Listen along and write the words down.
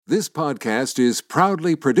This podcast is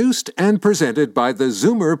proudly produced and presented by the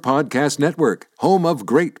Zoomer Podcast Network, home of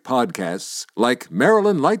great podcasts like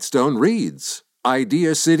Marilyn Lightstone Reads,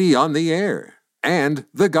 Idea City on the Air, and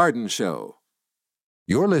The Garden Show.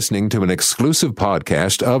 You're listening to an exclusive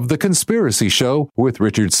podcast of The Conspiracy Show with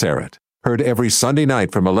Richard Serrett. Heard every Sunday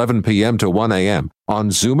night from 11 p.m. to 1 a.m. on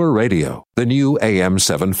Zoomer Radio, the new AM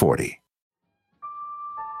 740.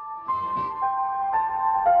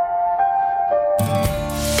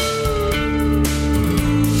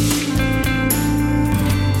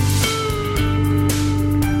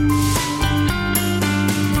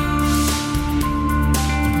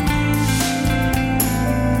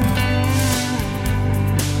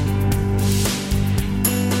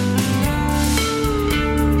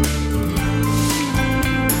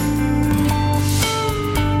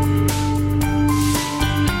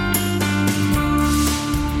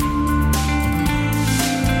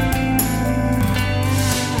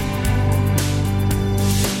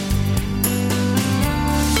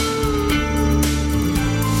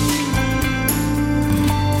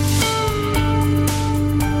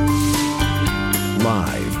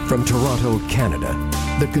 From Toronto, Canada,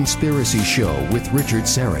 The Conspiracy Show with Richard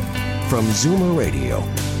Serrett from Zoomer Radio,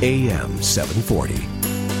 AM 740.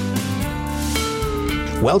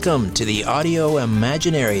 Welcome to the Audio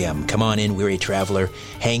Imaginarium. Come on in, weary traveler.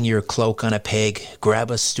 Hang your cloak on a peg,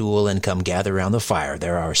 grab a stool, and come gather around the fire.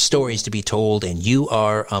 There are stories to be told, and you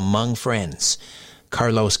are among friends.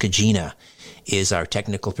 Carlos Cagina is our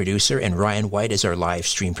technical producer, and Ryan White is our live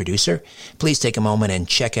stream producer. Please take a moment and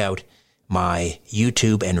check out my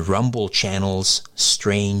YouTube and Rumble channels,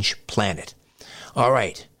 Strange Planet. All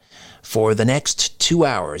right, for the next 2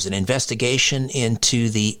 hours, an investigation into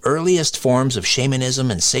the earliest forms of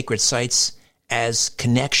shamanism and sacred sites as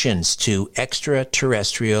connections to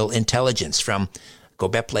extraterrestrial intelligence from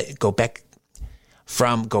Göbekli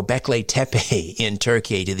Tepe in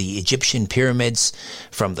Turkey to the Egyptian pyramids,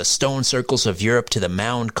 from the stone circles of Europe to the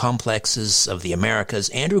mound complexes of the Americas.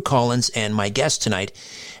 Andrew Collins and my guest tonight,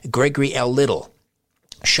 Gregory L. Little,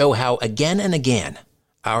 show how again and again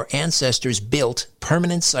our ancestors built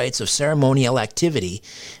permanent sites of ceremonial activity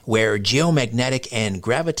where geomagnetic and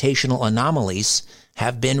gravitational anomalies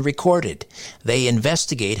have been recorded. They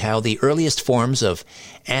investigate how the earliest forms of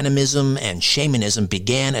animism and shamanism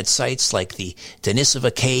began at sites like the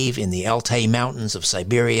Denisova Cave in the Altai Mountains of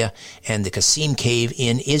Siberia and the Qasim Cave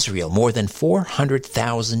in Israel more than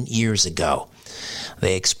 400,000 years ago.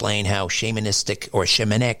 They explain how shamanic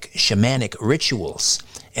rituals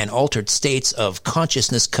and altered states of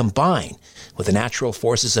consciousness combine with the natural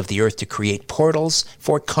forces of the earth to create portals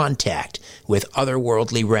for contact with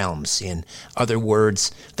otherworldly realms. In other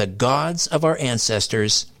words, the gods of our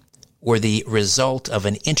ancestors were the result of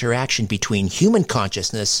an interaction between human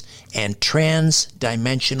consciousness and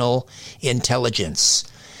trans-dimensional intelligence.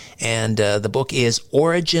 And the book is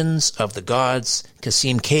Origins of the Gods,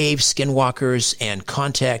 Qasim Cave, Skinwalkers, and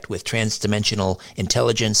Contact with Transdimensional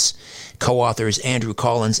Intelligence. Co-authors Andrew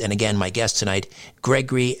Collins and, again, my guest tonight,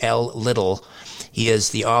 Gregory L. Little. He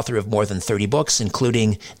is the author of more than 30 books,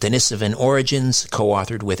 including Denisovan Origins,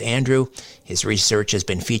 co-authored with Andrew. His research has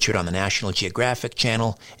been featured on the National Geographic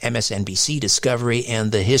Channel, MSNBC Discovery,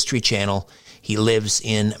 and the History Channel. He lives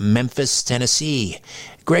in Memphis, Tennessee.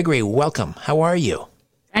 Gregory, welcome. How are you?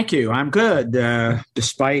 Thank you. I'm good.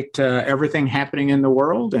 Despite everything happening in the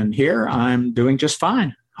world and here, I'm doing just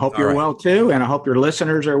fine. Hope you're well, too, and I hope your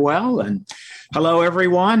listeners are well. And hello,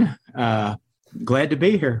 everyone. Glad to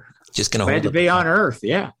be here. Glad to be on Earth.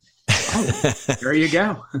 Yeah. Oh, there you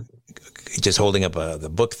go. Just holding up the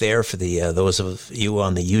book there for the those of you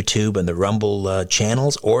on the YouTube and the Rumble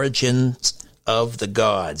channels, Origins of the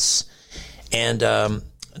Gods. And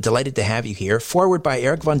delighted to have you here. Forward by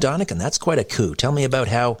Eric von Däniken. That's quite a coup. Tell me about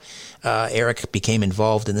how Eric became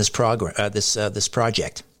involved in this this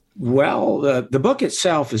project. Well, the book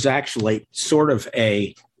itself is actually sort of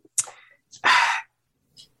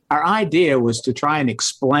our idea was to try and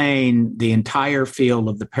explain the entire field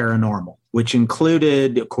of the paranormal, which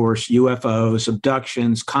included, of course, UFOs,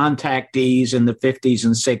 abductions, contactees in the 50s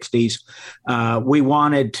and 60s. We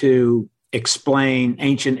wanted to explain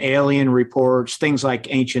ancient alien reports, things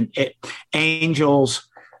like ancient angels.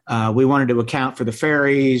 We wanted to account for the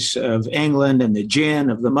fairies of England and the jinn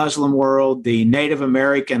of the Muslim world, the Native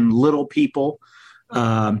American little people.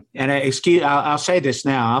 And I'll say this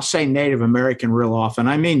now. I'll say Native American real often.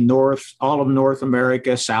 I mean all of North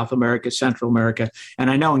America, South America, Central America. And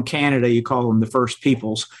I know in Canada you call them the First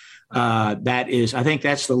Peoples. I think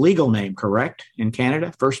that's the legal name, correct? In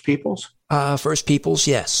Canada, First Peoples? First Peoples,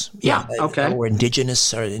 yes. Yeah, okay. Or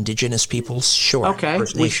indigenous peoples, sure. Okay.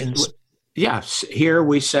 First Nations. Yes, here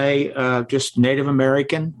we say just Native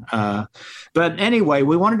American. But anyway,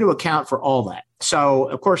 we wanted to account for all that. So,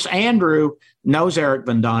 of course, Andrew knows Eric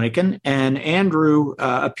von Däniken, and Andrew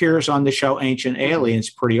appears on the show Ancient Aliens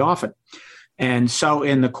pretty often. And so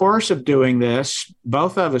in the course of doing this,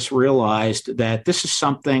 both of us realized that this is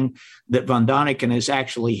something that von Däniken has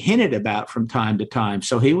actually hinted about from time to time.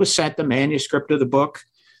 So he was sent the manuscript of the book,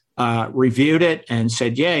 reviewed it, and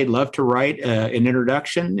said, yeah, he'd love to write an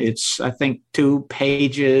introduction. It's, I think, 2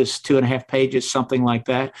 pages, 2.5 pages, something like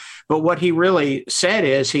that. But what he really said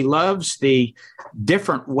is he loves the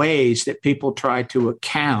different ways that people try to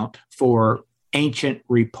account for ancient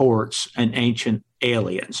reports and ancient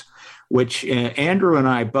aliens, which Andrew and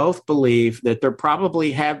I both believe that there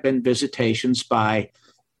probably have been visitations by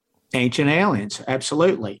ancient aliens.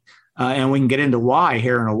 Absolutely. And we can get into why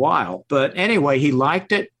here in a while. But anyway, he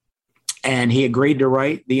liked it, and he agreed to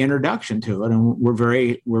write the introduction to it. And we're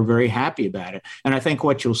very happy about it. And I think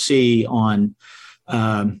what you'll see on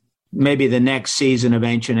maybe the next season of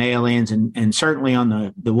Ancient Aliens, and certainly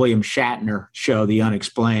on the William Shatner show, The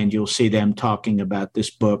Unexplained, you'll see them talking about this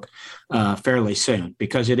book fairly soon,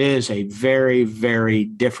 because it is a very, very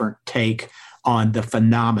different take on the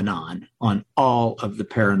phenomenon, on all of the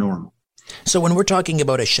paranormal. So when we're talking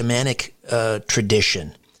about a shamanic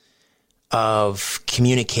tradition of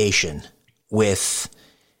communication with,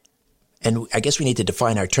 and I guess we need to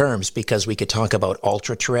define our terms, because we could talk about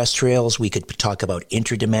ultra-terrestrials, we could talk about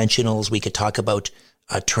interdimensionals, we could talk about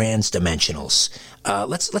transdimensionals.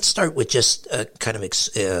 Let's start with just kind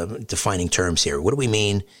of defining terms here. What do we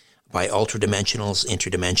mean by ultradimensionals,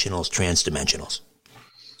 interdimensionals, transdimensionals?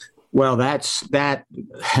 Well, that's that.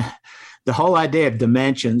 The whole idea of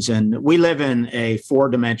dimensions, and we live in a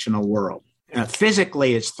 4-dimensional world.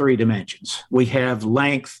 Physically, it's 3 dimensions. We have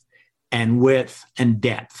length and width and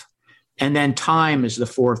depth. And then time is the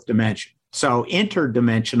 4th dimension. So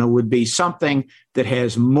interdimensional would be something that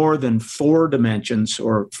has more than 4 dimensions,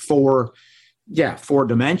 or 4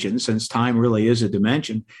 dimensions, since time really is a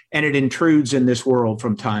dimension, and it intrudes in this world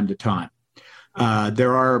from time to time.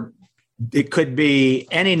 It could be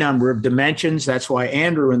any number of dimensions. That's why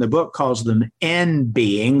Andrew in the book calls them N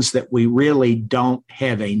beings, that we really don't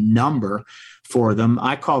have a number for them.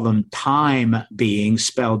 I call them time beings,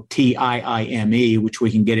 spelled T-I-I-M-E, which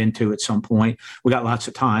we can get into at some point. We got lots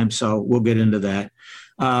of time, so we'll get into that.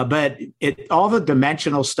 But all the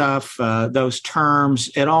dimensional stuff, those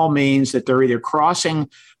terms, it all means that they're either crossing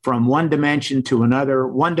from one dimension to another.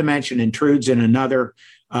 One dimension intrudes in another.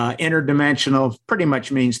 Interdimensional pretty much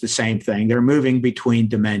means the same thing. They're moving between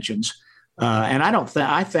dimensions. And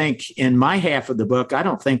I think in my half of the book, I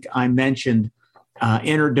don't think I mentioned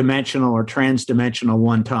interdimensional or transdimensional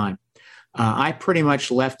one time. I pretty much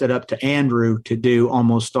left it up to Andrew to do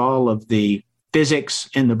almost all of the physics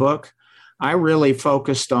in the book. I really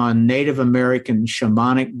focused on Native American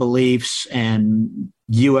shamanic beliefs and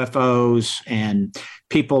UFOs and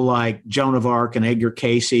people like Joan of Arc and Edgar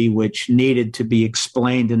Cayce, which needed to be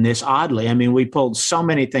explained in this oddly. I mean, we pulled so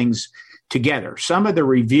many things together. Some of the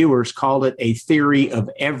reviewers called it a theory of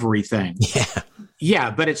everything. Yeah,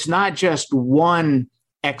 but it's not just one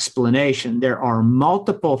explanation. There are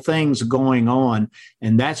multiple things going on,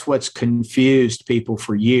 and that's what's confused people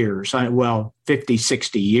for years. 50,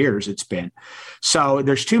 60 years it's been. So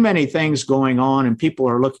there's too many things going on, and people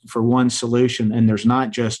are looking for one solution, and there's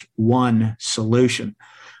not just one solution.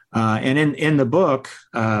 And in the book,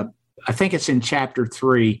 I think it's in chapter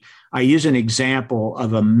 3, I use an example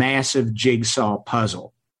of a massive jigsaw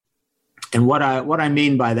puzzle. And what I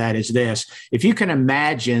mean by that is this: if you can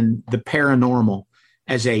imagine the paranormal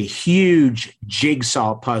as a huge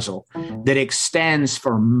jigsaw puzzle that extends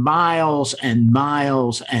for miles and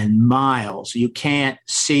miles and miles, you can't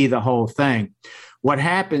see the whole thing. What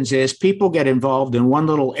happens is people get involved in one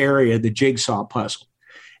little area of the jigsaw puzzle,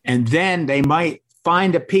 and then they might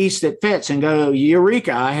find a piece that fits and go,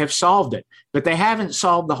 eureka, I have solved it. But they haven't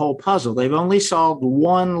solved the whole puzzle. They've only solved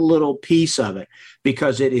one little piece of it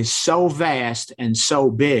because it is so vast and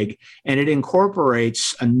so big, and it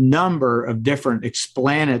incorporates a number of different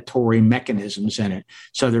explanatory mechanisms in it.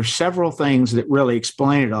 So there's several things that really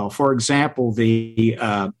explain it all. For example, the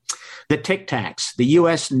Tic Tacs, the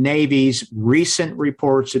U.S. Navy's recent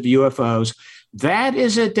reports of UFOs, that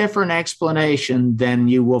is a different explanation than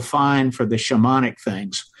you will find for the shamanic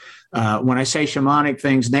things. When I say shamanic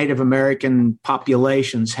things, Native American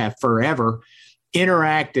populations have forever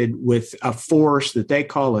interacted with a force that they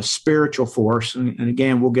call a spiritual force. And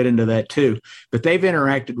again, we'll get into that too. But they've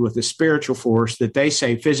interacted with a spiritual force that they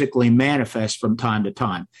say physically manifests from time to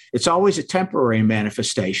time. It's always a temporary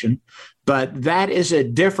manifestation, but that is a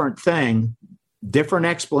different thing different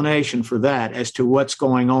explanation for that as to what's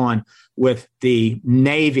going on with the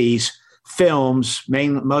Navy's films.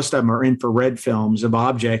 Most of them are infrared films of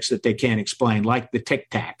objects that they can't explain, like the Tic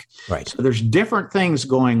Tac. Right. So there's different things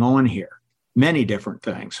going on here, many different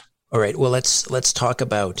things. All right. Well, let's talk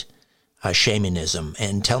about shamanism,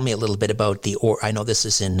 and tell me a little bit about I know this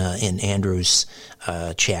is in Andrew's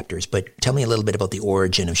chapters, but tell me a little bit about the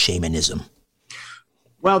origin of shamanism.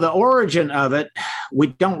 Well, the origin of it, we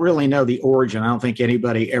don't really know the origin. I don't think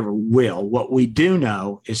anybody ever will. What we do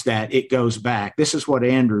know is that it goes back. This is what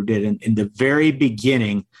Andrew did in the very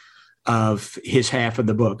beginning of his half of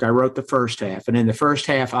the book. I wrote the first half, and in the first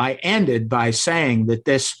half, I ended by saying that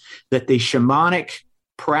the shamanic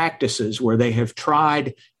practices where they have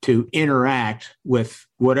tried to interact with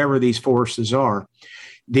whatever these forces are,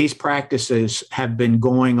 these practices have been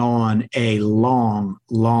going on a long,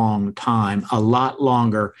 long time, a lot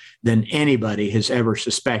longer than anybody has ever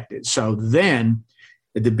suspected. So then,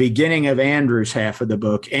 at the beginning of Andrew's half of the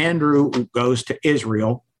book, Andrew goes to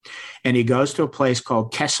Israel, and he goes to a place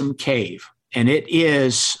called Kesem Cave. And it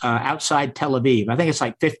is outside Tel Aviv. I think it's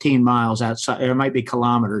like 15 miles outside, or it might be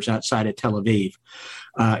kilometers outside of Tel Aviv,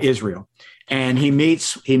 Israel. And he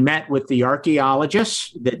met with the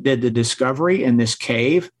archaeologists that did the discovery in this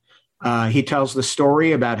cave. He tells the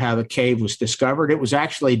story about how the cave was discovered. It was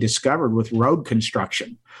actually discovered with road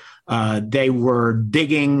construction. They were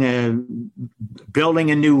building a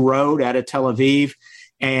new road out of Tel Aviv,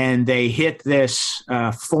 and they hit this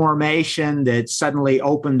formation that suddenly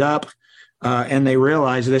opened up. And they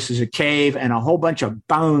realized this is a cave, and a whole bunch of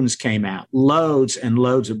bones came out, loads and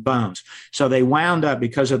loads of bones. So they wound up,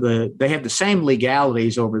 because they have the same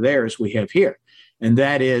legalities over there as we have here. And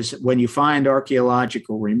that is, when you find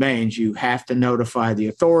archaeological remains, you have to notify the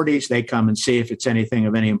authorities. They come and see if it's anything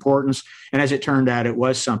of any importance. And as it turned out, it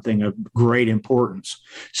was something of great importance.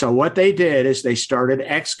 So what they did is they started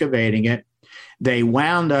excavating it. They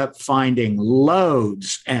wound up finding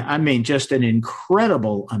loads, I mean, just an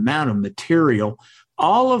incredible amount of material,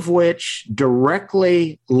 all of which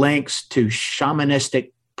directly links to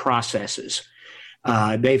shamanistic processes.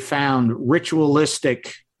 They found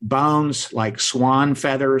ritualistic bones like swan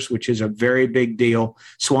feathers, which is a very big deal.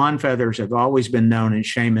 Swan feathers have always been known in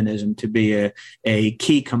shamanism to be a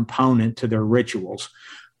key component to their rituals.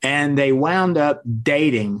 And they wound up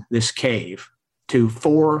dating this cave to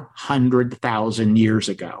 400,000 years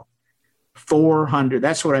ago. 400,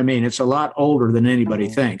 that's what I mean. It's a lot older than anybody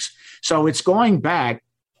thinks. So it's going back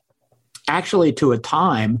actually to a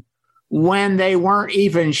time when they weren't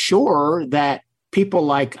even sure that people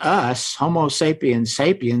like us, Homo sapiens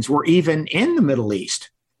sapiens, were even in the Middle East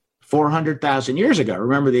 400,000 years ago.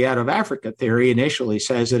 Remember, the out of Africa theory initially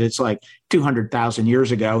says that it's like 200,000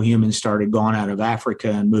 years ago, humans started going out of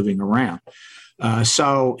Africa and moving around.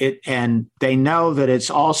 And they know that it's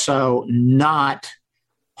also not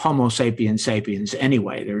Homo sapiens sapiens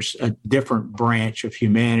anyway. There's a different branch of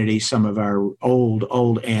humanity, some of our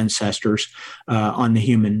old ancestors on the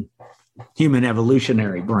human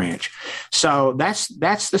evolutionary branch. So that's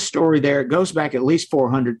the story there. It goes back at least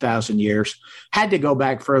 400,000 years. Had to go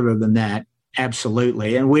back further than that,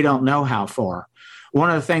 absolutely. And we don't know how far. One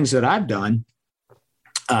of the things that I've done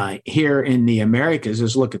here in the Americas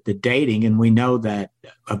is look at the dating, and we know that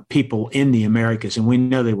people in the Americas, and we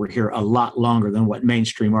know they were here a lot longer than what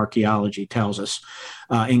mainstream archaeology tells us.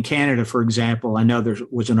 In Canada, for example, I know there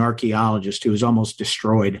was an archaeologist who was almost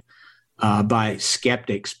destroyed by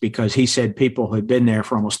skeptics because he said people had been there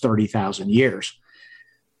for almost 30,000 years,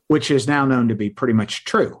 which is now known to be pretty much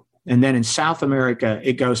true. And then in South America,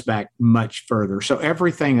 it goes back much further. So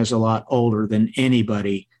everything is a lot older than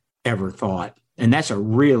anybody ever thought. And that's a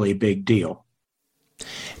really big deal.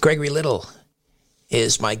 Gregory Little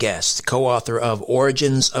is my guest, co-author of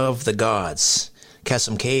Origins of the Gods,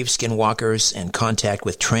 Kesem Cave, Skinwalkers, and Contact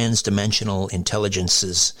with Transdimensional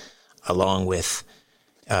Intelligences, along with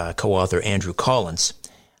co-author Andrew Collins.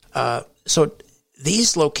 So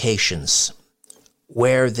these locations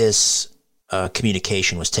where this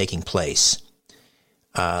communication was taking place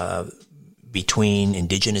between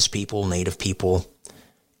indigenous people, native people,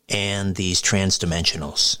 and these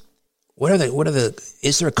transdimensionals,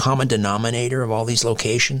 is there a common denominator of all these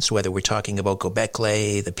locations, whether we're talking about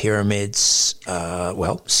Göbekli, the pyramids,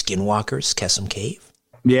 Skinwalkers, Kesem Cave?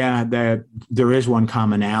 Yeah, there is one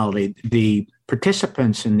commonality. The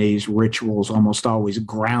participants in these rituals almost always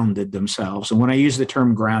grounded themselves. And when I use the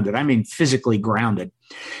term grounded, I mean physically grounded.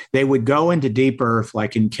 They would go into deep earth,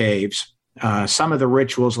 like in caves. Some of the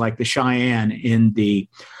rituals, like the Cheyenne in the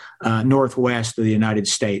northwest of the United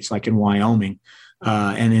States, like in Wyoming,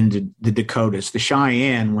 and in the Dakotas. The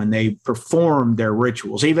Cheyenne, when they performed their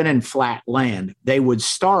rituals, even in flat land, they would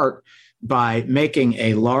start by making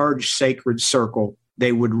a large sacred circle.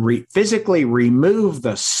 They would physically remove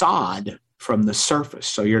the sod from the surface.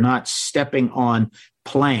 So you're not stepping on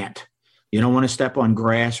plant. You don't want to step on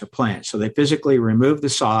grass or plant. So they physically remove the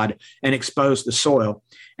sod and expose the soil.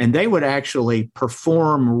 And they would actually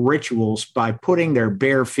perform rituals by putting their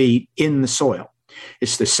bare feet in the soil.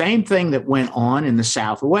 It's the same thing that went on in the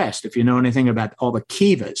Southwest. If you know anything about all the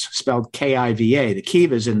kivas, spelled K-I-V-A, the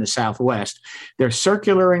kivas in the Southwest, they're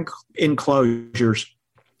circular enclosures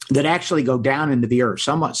that actually go down into the earth.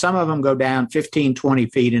 Some of them go down 15, 20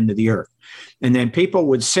 feet into the earth. And then people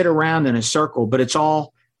would sit around in a circle, but it's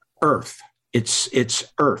all earth.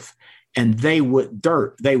 It's earth. And they would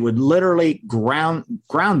literally ground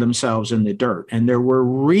themselves in the dirt. And there were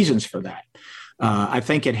reasons for that. I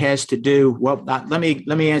think it has to do, well, let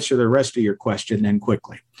me answer the rest of your question then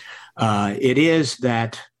quickly. It is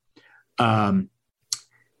that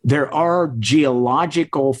there are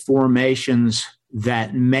geological formations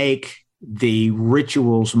that make the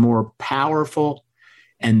rituals more powerful,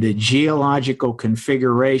 and the geological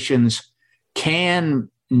configurations can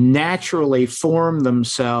naturally form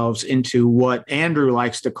themselves into what Andrew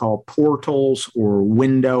likes to call portals or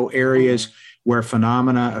window areas where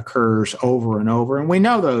phenomena occurs over and over. And we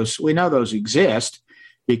know those exist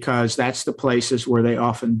because that's the places where they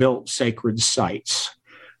often built sacred sites.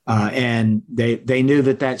 And they knew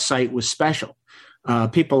that site was special.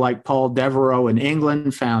 People like Paul Devereux in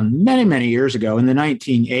England found many, many years ago in the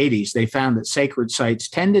 1980s, they found that sacred sites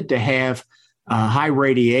tended to have high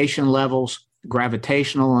radiation levels,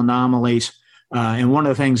 gravitational anomalies. And one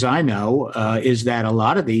of the things I know is that a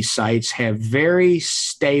lot of these sites have very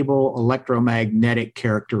stable electromagnetic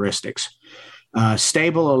characteristics.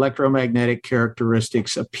 Stable electromagnetic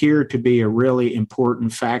characteristics appear to be a really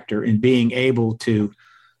important factor in being able to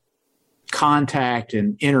contact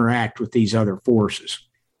and interact with these other forces,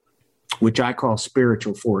 which I call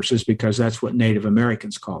spiritual forces because that's what Native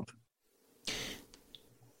Americans called them.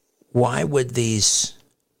 Why would these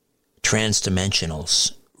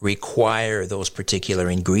transdimensionals require those particular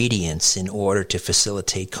ingredients in order to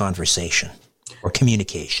facilitate conversation or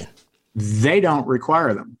communication? They don't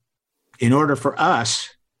require them. In order for us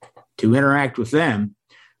to interact with them,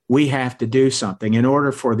 we have to do something. In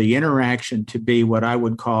order for the interaction to be what I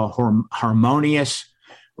would call harmonious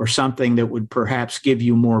or something that would perhaps give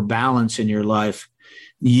you more balance in your life,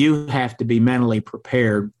 you have to be mentally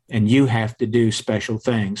prepared and you have to do special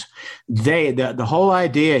things. The whole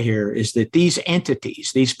idea here is that these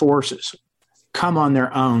entities, these forces, come on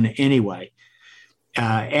their own anyway.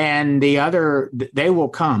 And they will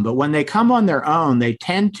come. But when they come on their own, they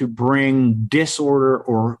tend to bring disorder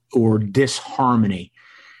or disharmony.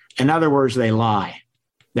 In other words, they lie.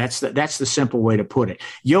 That's the simple way to put it.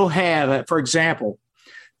 You'll have, for example,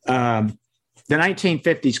 the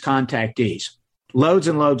 1950s contactees, loads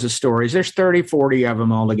and loads of stories. There's 30, 40 of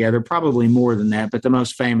them altogether, probably more than that, but the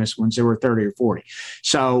most famous ones, there were 30 or 40.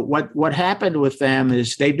 So what happened with them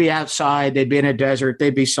is they'd be outside, they'd be in a desert,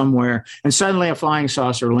 they'd be somewhere, and suddenly a flying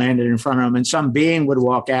saucer landed in front of them, and some being would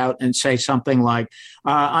walk out and say something like,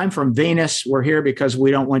 I'm from Venus. We're here because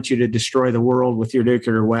we don't want you to destroy the world with your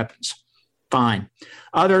nuclear weapons. Fine.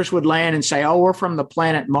 Others would land and say, we're from the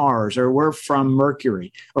planet Mars, or we're from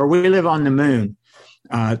Mercury, or we live on the moon,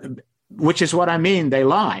 which is what I mean. They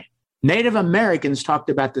lie. Native Americans talked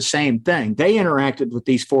about the same thing. They interacted with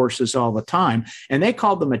these forces all the time, and they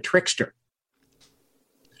called them a trickster.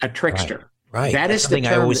 A trickster. Right. That is something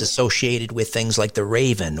I always associated with things like the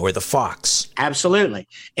raven or the fox. Absolutely.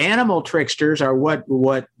 Animal tricksters are what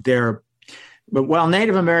they're, but while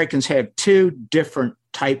Native Americans have two different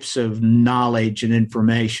types of knowledge and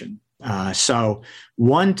information. So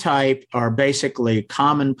one type are basically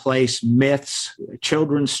commonplace myths,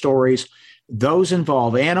 children's stories. Those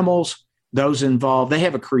involve animals. They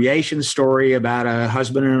have a creation story about a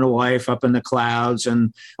husband and a wife up in the clouds,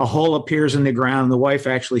 and a hole appears in the ground. The wife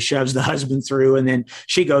actually shoves the husband through, and then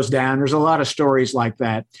she goes down. There's a lot of stories like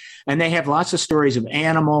that. And they have lots of stories of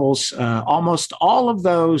animals. Almost all of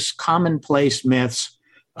those commonplace myths,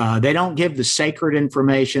 they don't give the sacred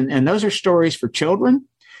information. And those are stories for children.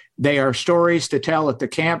 They are stories to tell at the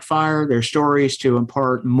campfire. They're stories to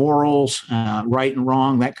impart morals, right and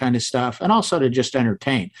wrong, that kind of stuff, and also to just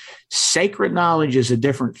entertain. Sacred knowledge is a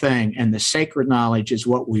different thing, and the sacred knowledge is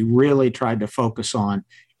what we really tried to focus on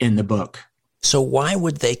in the book. So why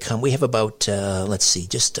would they come? We have about,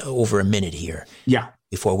 just over a minute here. Yeah.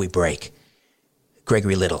 Before we break.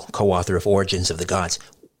 Gregory Little, co-author of Origins of the Gods.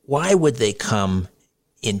 Why would they come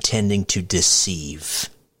intending to deceive?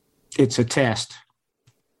 It's a test.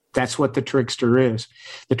 That's what the trickster is.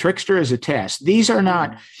 The trickster is a test. These are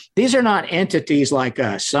not entities like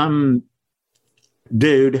us, some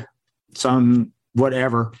dude, some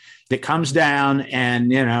whatever that comes down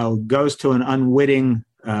and, goes to an unwitting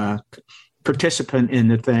participant in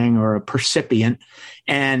the thing or a percipient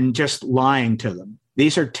and just lying to them.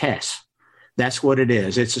 These are tests. That's what it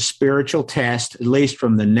is. It's a spiritual test, at least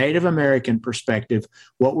from the Native American perspective.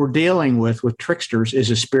 What we're dealing with tricksters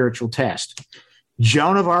is a spiritual test.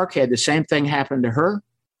 Joan of Arc had the same thing happen to her.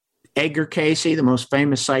 Edgar Cayce, the most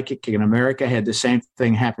famous psychic in America, had the same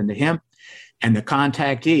thing happen to him. And the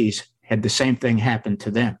contactees had the same thing happen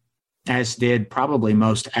to them, as did probably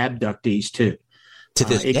most abductees too. To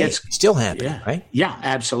this day, it's still happening, right? Yeah,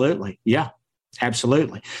 absolutely. Yeah,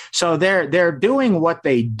 absolutely. So they're doing what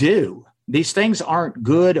they do. These things aren't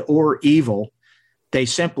good or evil. They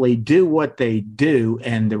simply do what they do,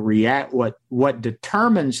 and what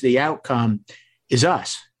determines the outcome is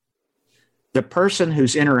us. The person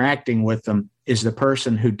who's interacting with them is the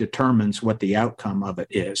person who determines what the outcome of it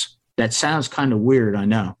is. That sounds kind of weird, I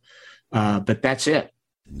know, but that's it.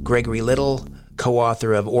 Gregory Little,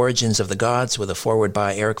 co-author of Origins of the Gods with a foreword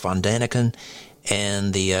by Eric von Daniken,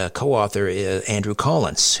 and the co-author Andrew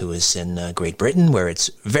Collins, who is in Great Britain, where it's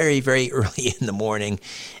very, very early in the morning,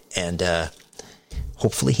 and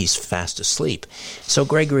hopefully he's fast asleep. So,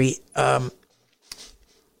 Gregory,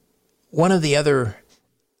 one of the other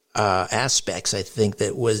aspects I think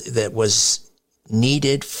that was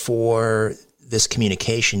needed for this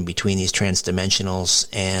communication between these transdimensionals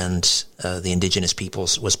and the indigenous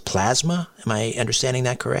peoples was plasma. Am I understanding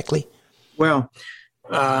that correctly? Well,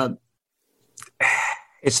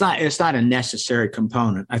 it's not a necessary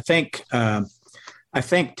component. I think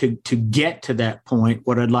to get to that point,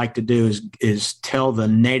 what I'd like to do is tell the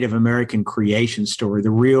Native American creation story,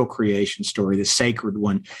 the real creation story, the sacred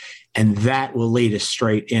one, and that will lead us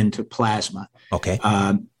straight into plasma. Okay.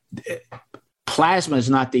 Plasma is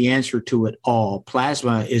not the answer to it all.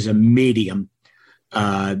 Plasma is a medium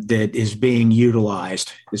that is being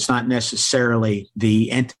utilized. It's not necessarily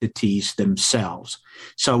the entities themselves.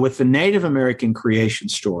 So with the Native American creation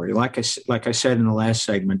story, like I said in the last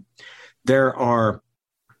segment, there are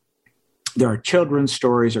children's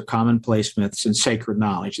stories or commonplace myths and sacred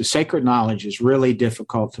knowledge. The sacred knowledge is really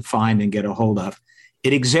difficult to find and get a hold of.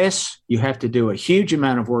 It exists. You have to do a huge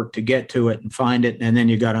amount of work to get to it and find it, and then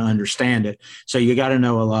you got to understand it. So you got to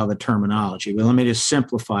know a lot of the terminology. But let me just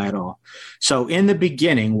simplify it all. So in the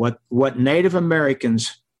beginning, what Native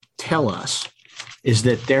Americans tell us is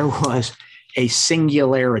that there was a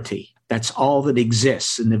singularity. That's all that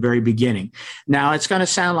exists in the very beginning. Now, it's going to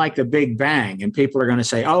sound like the Big Bang, and people are going to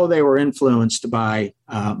say, oh, they were influenced by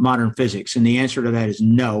modern physics. And the answer to that is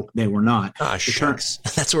no, they were not. Shucks.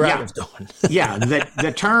 That's where I was going.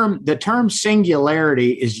 The term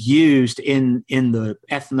singularity is used in the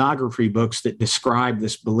ethnography books that describe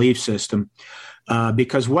this belief system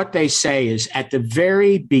because what they say is at the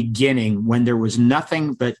very beginning, when there was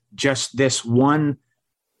nothing but just this one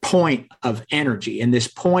point of energy, and this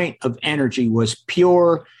point of energy was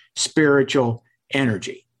pure spiritual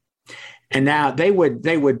energy. And now they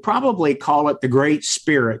would probably call it the Great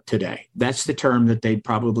Spirit today. That's the term that they'd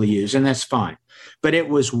probably use, and that's fine. But it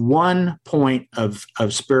was one point of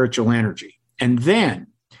spiritual energy. And then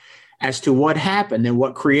as to what happened and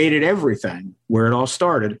what created everything, where it all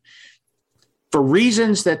started, for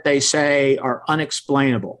reasons that they say are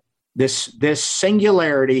unexplainable, this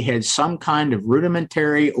singularity had some kind of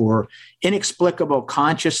rudimentary or inexplicable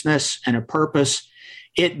consciousness and a purpose.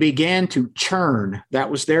 It began to churn. That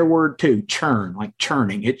was their word too, churn, like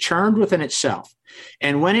churning. It churned within itself.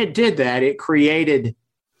 And when it did that, it created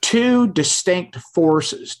two distinct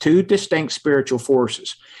forces, two distinct spiritual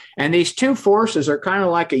forces. And these two forces are kind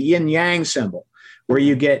of like a yin-yang symbol, where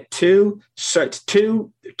you get two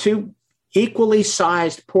equally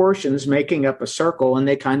sized portions making up a circle, and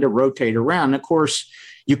they kind of rotate around. Of course,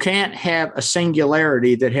 you can't have a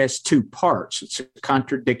singularity that has two parts. It's a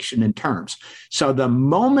contradiction in terms. So the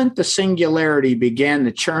moment the singularity began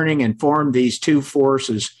the churning and formed these two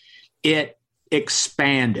forces, it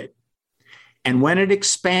expanded. And when it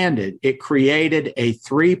expanded, it created a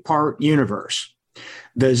three-part universe.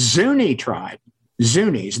 The Zuni tribe,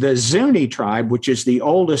 the Zuni tribe, which is the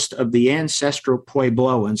oldest of the ancestral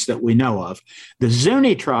Puebloans that we know of, the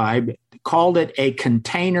Zuni tribe called it a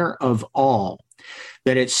container of all,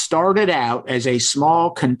 that it started out as a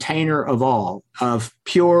small container of all, of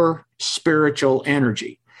pure spiritual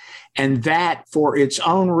energy. And that, for its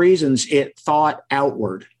own reasons, it thought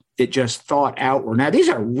outward. It just thought outward. Now, these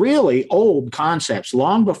are really old concepts,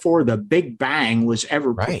 long before the Big Bang was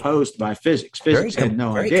ever proposed by physics. Physics had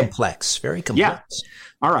no idea. Very complex. Yeah.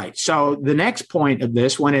 All right. So the next point of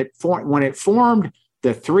this, when it formed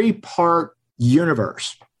the three-part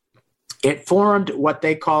universe, it formed what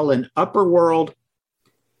they call an upper world,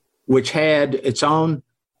 which had its own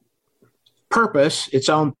purpose, its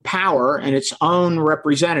own power, and its own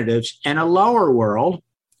representatives, and a lower world,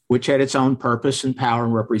 which had its own purpose and power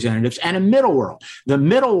and representatives, and a middle world. The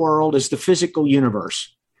middle world is the physical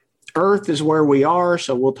universe. Earth is where we are,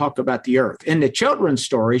 so we'll talk about the Earth. In the children's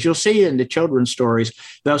stories, you'll see in the children's stories,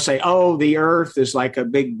 they'll say, oh, the Earth is like a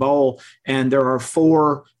big bowl, and there are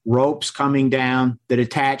 4 ropes coming down that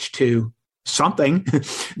attach to something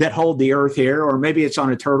that hold the Earth here, or maybe it's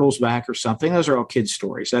on a turtle's back or something. Those are all kids'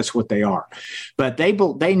 stories. That's what they are. But they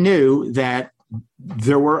knew that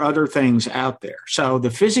there were other things out there. So the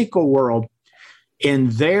physical world, in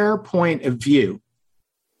their point of view,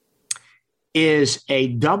 is a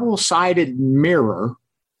double-sided mirror.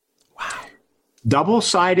 Wow.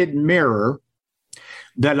 Double-sided mirror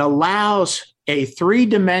that allows a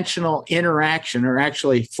 3-dimensional interaction, or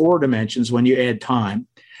actually 4 dimensions when you add time,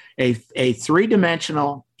 a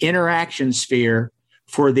 3-dimensional interaction sphere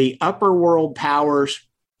for the upper world powers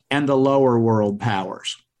and the lower world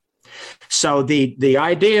powers. So the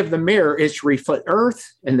idea of the mirror is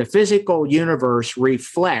Earth and the physical universe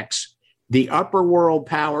reflects the upper world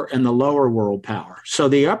power and the lower world power. So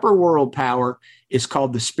the upper world power is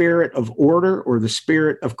called the spirit of order, or the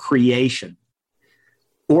spirit of creation.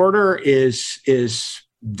 Order is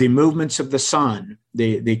the movements of the sun,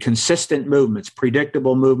 the consistent movements,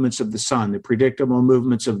 predictable movements of the sun, the predictable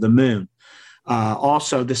movements of the moon.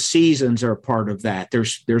 Also, the seasons are part of that.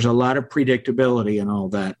 There's a lot of predictability and all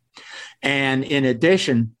that. And in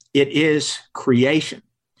addition, it is creation.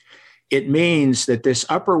 It means that this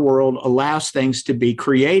upper world allows things to be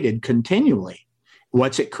created continually.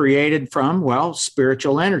 What's it created from? Well,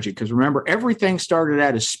 spiritual energy. Because remember, everything started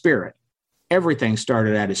out as spirit. Everything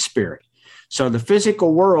started out as spirit. So the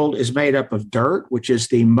physical world is made up of dirt, which is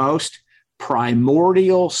the most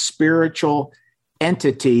primordial spiritual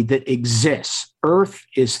entity that exists. Earth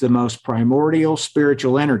is the most primordial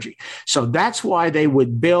spiritual energy. So that's why they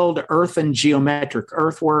would build earthen geometric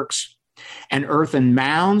earthworks and earthen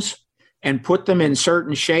mounds and put them in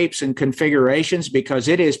certain shapes and configurations, because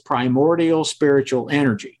it is primordial spiritual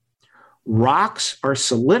energy. Rocks are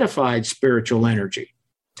solidified spiritual energy.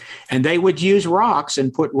 And they would use rocks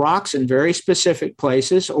and put rocks in very specific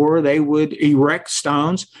places, or they would erect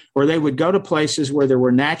stones, or they would go to places where there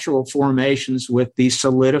were natural formations with the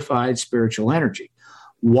solidified spiritual energy.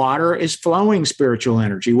 Water is flowing spiritual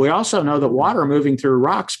energy. We also know that water moving through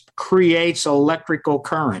rocks creates electrical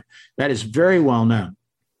current. That is very well known.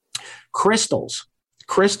 Crystals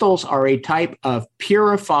are a type of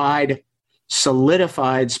purified,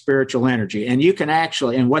 solidified spiritual energy. And you can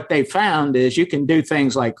actually, and what they found is you can do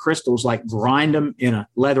things like crystals, like grind them in a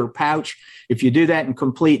leather pouch. If you do that in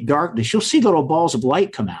complete darkness, you'll see little balls of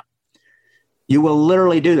light come out. You will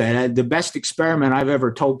literally do that. The best experiment I've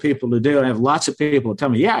ever told people to do, and I have lots of people tell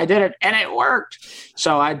me, yeah, I did it and it worked.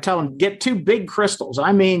 So I'd tell them, get 2 big crystals.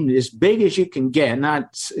 I mean, as big as you can get,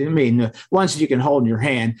 ones that you can hold in your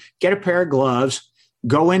hand. Get a pair of gloves,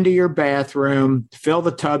 go into your bathroom, fill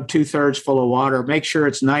the tub 2/3 full of water, make sure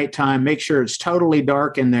it's nighttime, make sure it's totally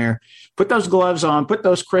dark in there. Put those gloves on, put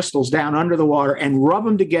those crystals down under the water and rub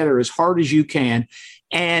them together as hard as you can,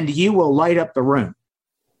 and you will light up the room.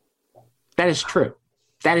 That is true.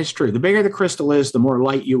 That is true. The bigger the crystal is, the more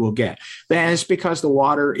light you will get. And it's because the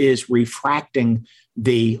water is refracting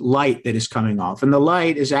the light that is coming off. And the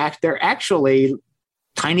light is they're actually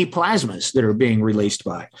tiny plasmas that are being released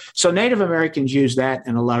by. So Native Americans use that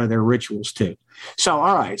in a lot of their rituals too. So,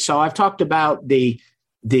 all right. So I've talked about the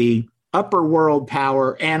upper world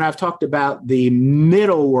power, and I've talked about the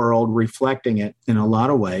middle world reflecting it in a lot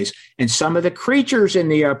of ways. And some of the creatures in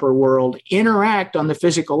the upper world interact on the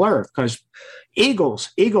physical earth, because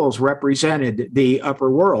eagles represented the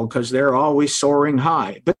upper world because they're always soaring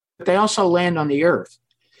high, but they also land on the earth.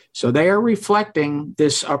 So they are reflecting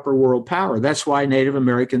this upper world power. That's why Native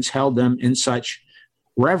Americans held them in such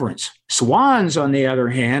reverence. Swans, on the other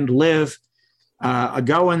hand,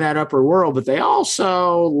 go in that upper world, but they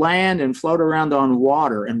also land and float around on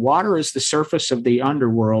water. And water is the surface of the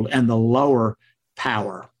underworld and the lower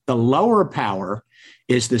power. The lower power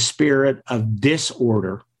is the spirit of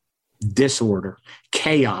disorder,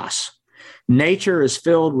 chaos. Nature is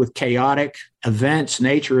filled with chaotic events.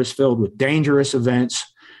 Nature is filled with dangerous events.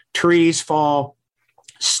 Trees fall,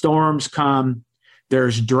 storms come,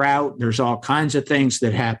 there's drought, there's all kinds of things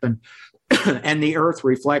that happen. and the earth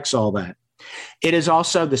reflects all that. It is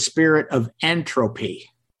also the spirit of entropy.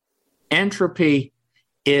 Entropy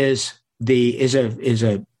is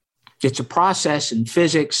a process in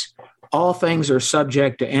physics. All things are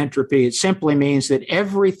subject to entropy. It simply means that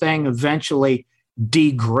everything eventually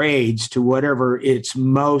degrades to whatever its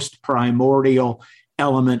most primordial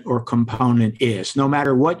element or component is. No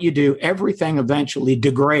matter what you do, everything eventually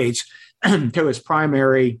degrades to its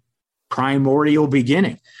primordial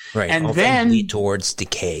beginning. Right. And all then lead towards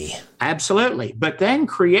decay. Absolutely. But then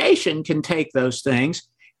creation can take those things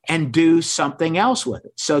and do something else with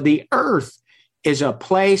it. So the earth is a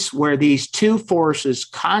place where these two forces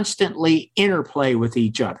constantly interplay with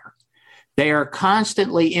each other. They are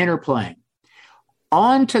constantly interplaying.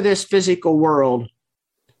 Onto this physical world,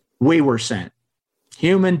 we were sent,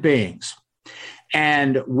 human beings.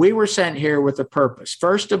 And we were sent here with a purpose.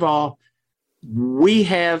 First of all, we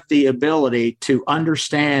have the ability to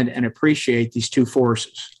understand and appreciate these two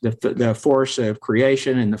forces, the force of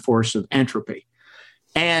creation and the force of entropy.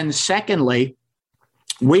 And secondly,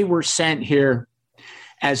 we were sent here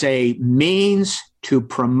as a means to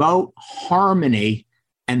promote harmony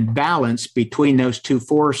and balance between those two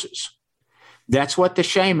forces. That's what the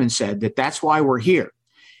shaman said, that's why we're here.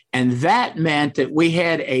 And that meant that we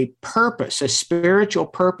had a purpose, a spiritual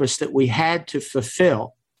purpose that we had to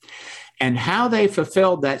fulfill. And how they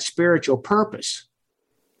fulfilled that spiritual purpose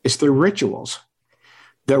is through rituals.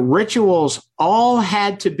 The rituals all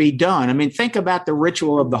had to be done. I mean, think about the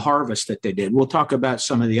ritual of the harvest that they did. We'll talk about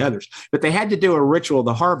some of the others, but they had to do a ritual of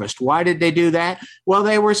the harvest. Why did they do that? Well,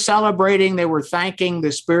 they were celebrating, they were thanking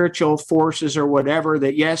the spiritual forces or whatever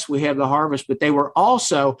that, yes, we have the harvest, but they were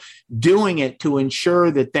also doing it to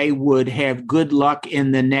ensure that they would have good luck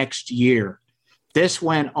in the next year. This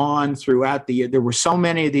went on throughout the year. There were so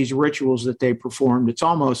many of these rituals that they performed. It's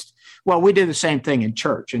almost, well, we do the same thing in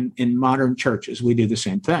church. In modern churches, we do the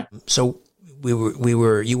same thing. So you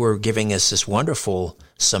were giving us this wonderful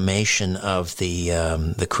summation of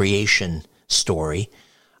the creation story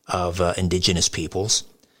of indigenous peoples.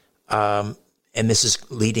 And this is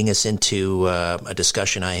leading us into a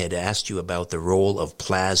discussion I had asked you about the role of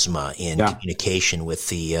plasma in communication with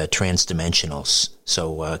the transdimensionals.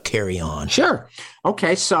 So carry on. Sure.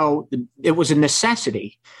 Okay. So it was a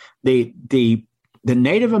necessity. The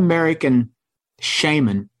Native American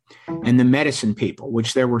shaman and the medicine people,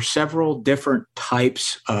 which there were several different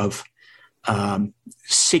types of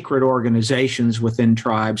secret organizations within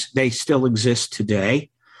tribes. They still exist today.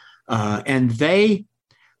 And they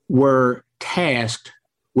were tasked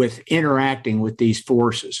with interacting with these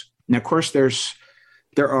forces. Now, of course,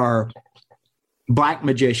 there are black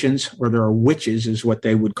magicians, or there are witches is what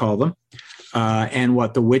they would call them. And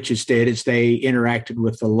what the witches did is they interacted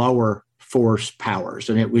with the lower force powers.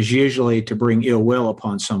 And it was usually to bring ill will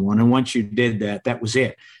upon someone. And once you did that, that was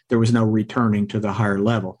it. There was no returning to the higher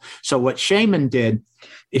level. So what shaman did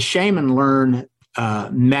is shaman learned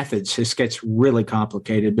methods. This gets really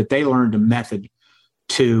complicated, but they learned a method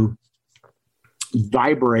to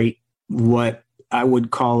vibrate what I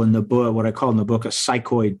would call in the book, what I call in the book, a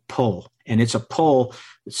psychoid pull. And it's a pull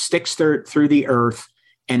that sticks through the earth,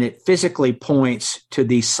 and it physically points to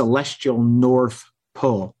the celestial north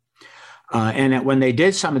pole. And when they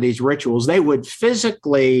did some of these rituals, they would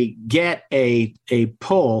physically get a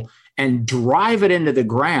pull and drive it into the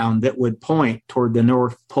ground that would point toward the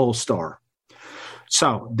North Pole Star.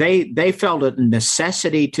 So they felt a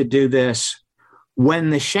necessity to do this. When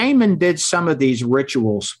the shaman did some of these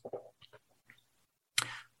rituals,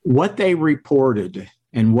 what they reported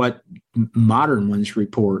and what modern ones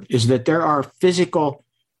report is that there are physical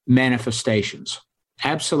manifestations,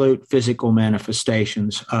 absolute physical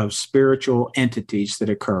manifestations of spiritual entities that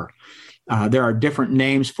occur. There are different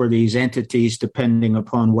names for these entities depending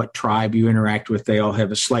upon what tribe you interact with. They all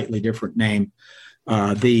have a slightly different name.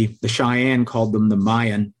 The Cheyenne called them the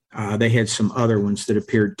Mayan. They had some other ones that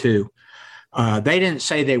appeared too. They didn't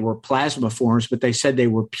say they were plasma forms, but they said they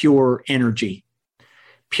were pure energy,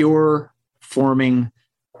 pure forming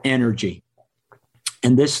energy.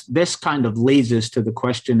 And this kind of leads us to the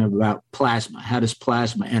question about plasma. How does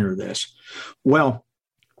plasma enter this? Well,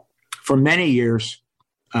 for many years,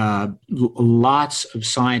 lots of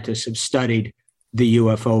scientists have studied the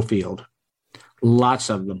UFO field, lots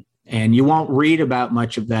of them. And you won't read about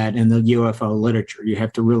much of that in the UFO literature. You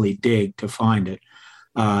have to really dig to find it.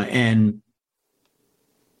 And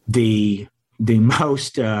the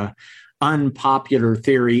most unpopular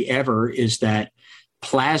theory ever is that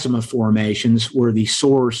plasma formations were the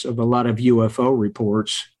source of a lot of UFO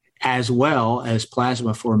reports, as well as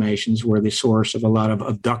plasma formations were the source of a lot of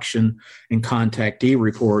abduction and contactee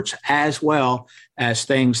reports, as well as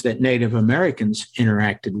things that Native Americans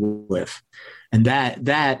interacted with. And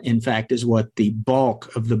that, in fact, is what the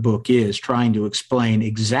bulk of the book is, trying to explain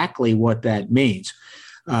exactly what that means.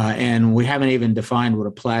 And we haven't even defined what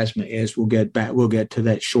a plasma is. We'll get to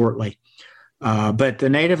that shortly. But the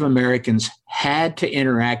Native Americans had to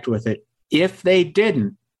interact with it. If they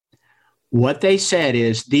didn't, what they said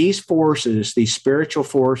is these forces, these spiritual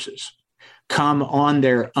forces, come on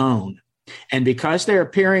their own. And because they're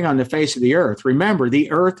appearing on the face of the earth, remember, the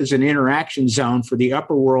earth is an interaction zone for the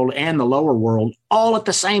upper world and the lower world all at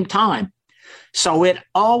the same time. So it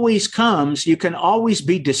always comes, you can always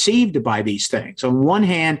be deceived by these things. On one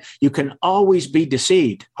hand, you can always be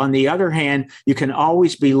deceived. On the other hand, you can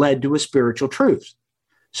always be led to a spiritual truth.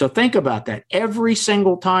 So think about that. Every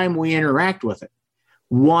single time we interact with it,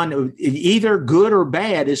 one, either good or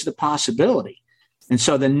bad is the possibility. And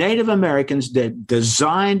so the Native Americans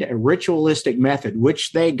designed a ritualistic method,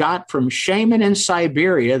 which they got from shaman in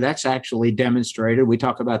Siberia. That's actually demonstrated. We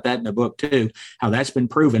talk about that in the book too, how that's been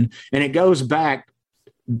proven. And it goes back,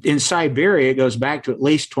 in Siberia, it goes back to at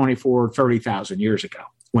least 24, 30,000 years ago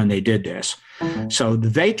when they did this. Mm-hmm. So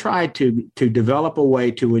they tried to develop a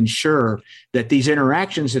way to ensure that these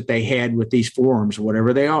interactions that they had with these forms,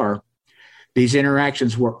 whatever they are, these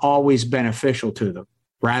interactions were always beneficial to them,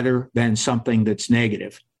 rather than something that's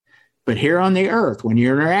negative. But here on the earth, when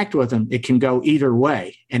you interact with them, it can go either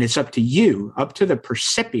way. And it's up to you, up to the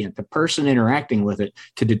percipient, the person interacting with it,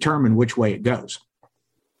 to determine which way it goes.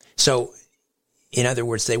 So, in other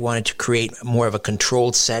words, they wanted to create more of a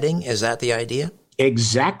controlled setting. Is that the idea?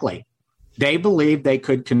 Exactly. They believed they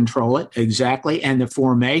could control it. Exactly. And the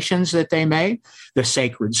formations that they made, the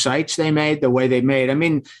sacred sites they made, the way they made,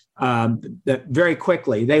 very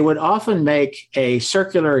quickly, they would often make a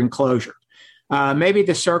circular enclosure. Maybe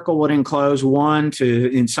the circle would enclose 1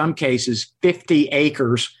 to, in some cases, 50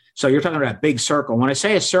 acres. So you're talking about a big circle. When I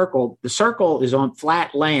say a circle, the circle is on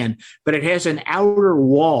flat land, but it has an outer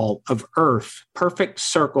wall of earth, perfect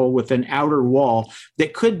circle with an outer wall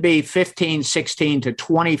that could be 15, 16 to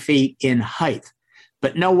 20 feet in height,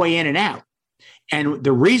 but no way in and out. And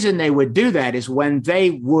the reason they would do that is when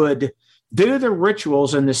they would do the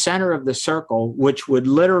rituals in the center of the circle, which would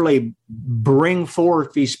literally bring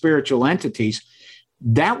forth these spiritual entities,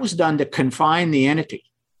 that was done to confine the entity.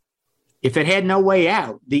 If it had no way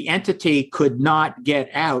out, the entity could not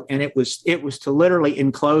get out, and it was to literally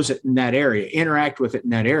enclose it in that area, interact with it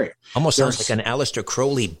in that area. Almost sounds like an Aleister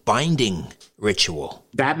Crowley binding ritual.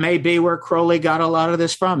 That may be where Crowley got a lot of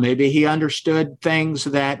this from. Maybe he understood things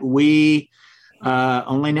that we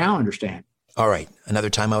only now understand. All right, another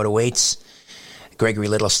timeout awaits. Gregory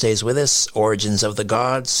Little stays with us. Origins of the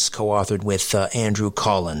Gods, co-authored with Andrew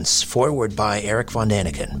Collins. Forward by Eric von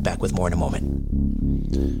Daniken. Back with more in a moment.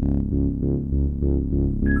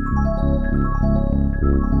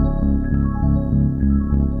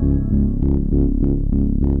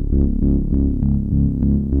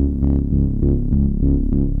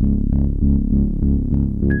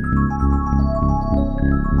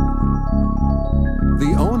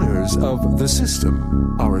 The owners of the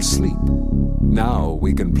system are asleep. Now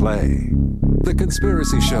we can play The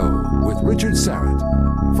Conspiracy Show with Richard Serrett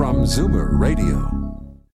from Zoomer Radio.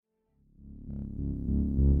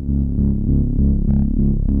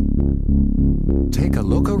 Take a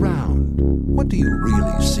look around. What do you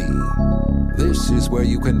really see? This is where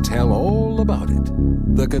you can tell all about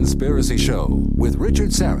it. The Conspiracy Show with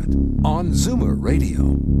Richard Serrett on Zoomer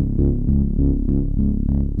Radio.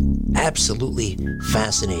 Absolutely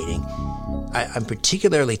fascinating. I'm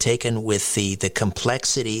particularly taken with the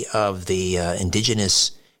complexity of the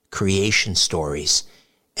indigenous creation stories.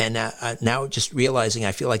 And now just realizing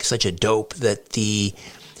I feel like such a dope that these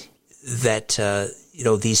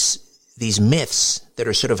myths that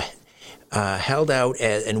are sort of held out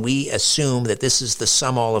and we assume that this is the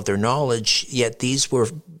sum all of their knowledge, yet these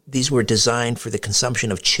were designed for the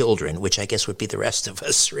consumption of children, which I guess would be the rest of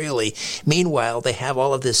us, really. Meanwhile, they have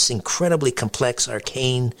all of this incredibly complex,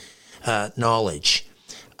 arcane knowledge.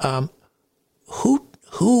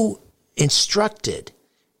 Who instructed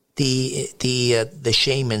the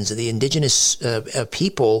shamans, the indigenous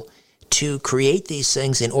people, to create these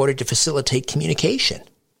things in order to facilitate communication?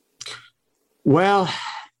 Well,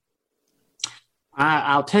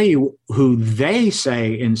 I'll tell you who they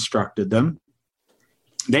say instructed them.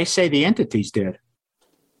 They say the entities did.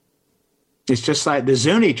 It's just like the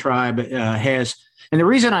Zuni tribe has. And the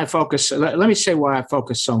reason I focus, let me say why I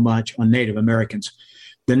focus so much on Native Americans.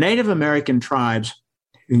 The Native American tribes,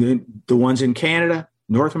 the ones in Canada,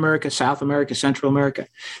 North America, South America, Central America.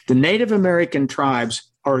 The Native American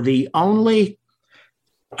tribes are the only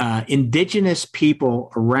indigenous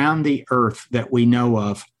people around the earth that we know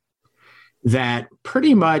of that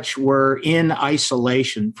pretty much were in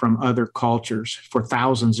isolation from other cultures for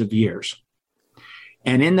thousands of years.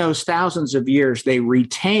 And in those thousands of years, they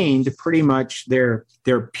retained pretty much their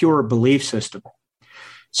pure belief system.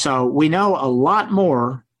 So we know a lot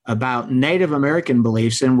more about Native American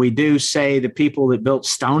beliefs than we do, say, the people that built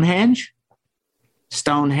Stonehenge.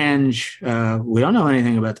 Stonehenge, we don't know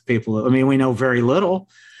anything about the people. I mean, we know very little.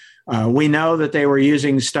 We know that they were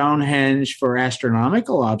using Stonehenge for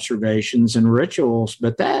astronomical observations and rituals,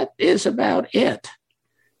 but that is about it.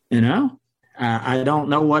 You know, I don't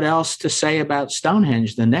know what else to say about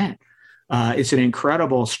Stonehenge than that. It's an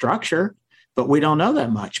incredible structure, but we don't know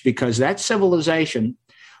that much because that civilization,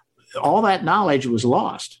 all that knowledge was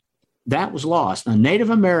lost. That was lost. Now, Native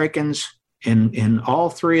Americans in all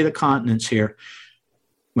three of the continents here,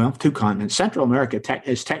 well, two continents. Central America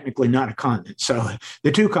is technically not a continent. So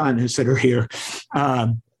the two continents that are here,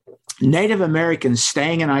 Native Americans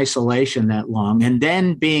staying in isolation that long and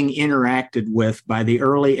then being interacted with by the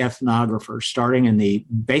early ethnographers starting in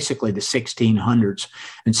basically the 1600s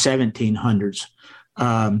and 1700s.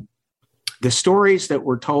 The stories that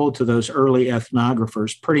were told to those early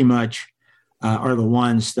ethnographers pretty much are the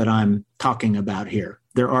ones that I'm talking about here.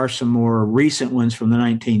 There are some more recent ones from the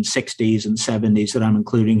 1960s and 70s that I'm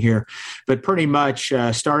including here, but pretty much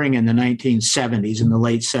starting in the 1970s, in the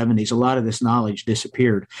late 70s, a lot of this knowledge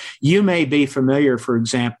disappeared. You may be familiar, for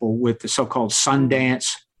example, with the so-called sun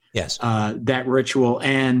dance. Yes. That ritual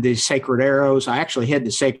and the sacred arrows. I actually had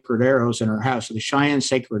the sacred arrows in our house. The Cheyenne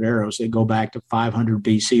sacred arrows, they go back to 500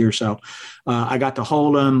 BC or so. I got to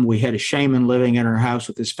hold them. We had a shaman living in our house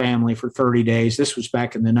with his family for 30 days. This was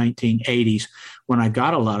back in the 1980s when I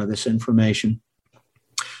got a lot of this information.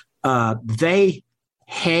 They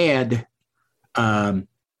had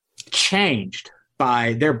changed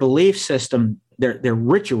by their belief system. Their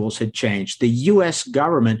rituals had changed. The U.S.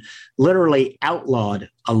 government literally outlawed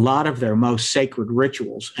a lot of their most sacred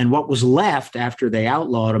rituals. And what was left after they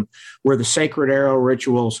outlawed them were the sacred arrow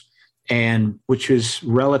rituals, and which is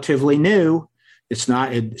relatively new. It's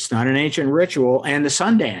not an ancient ritual. And the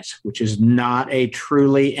sun dance, which is not a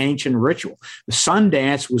truly ancient ritual. The sun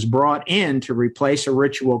dance was brought in to replace a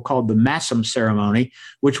ritual called the Massam ceremony,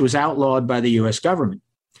 which was outlawed by the U.S. government.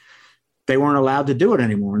 They weren't allowed to do it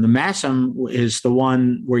anymore. And the Massam is the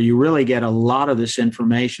one where you really get a lot of this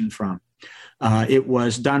information from. It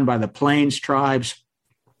was done by the Plains tribes.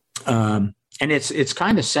 And it's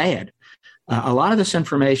kind of sad. A lot of this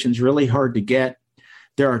information is really hard to get.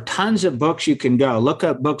 There are tons of books you can go. Look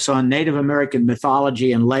up books on Native American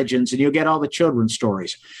mythology and legends, and you'll get all the children's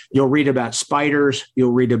stories. You'll read about spiders.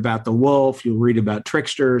 You'll read about the wolf. You'll read about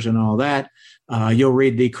tricksters and all that. You'll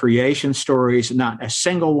read the creation stories. Not a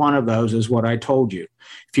single one of those is what I told you.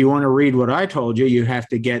 If you want to read what I told you, you have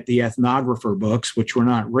to get the ethnographer books, which were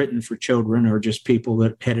not written for children or just people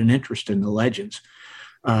that had an interest in the legends.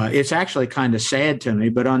 It's actually kind of sad to me,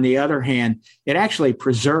 but on the other hand, it actually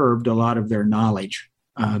preserved a lot of their knowledge.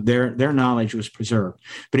 Their knowledge was preserved.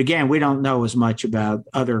 But again, we don't know as much about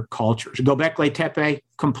other cultures. Göbekli Tepe,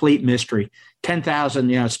 complete mystery. 10,000,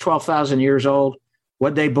 it's 12,000 years old.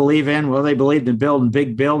 What they believe in? Well, they believed in building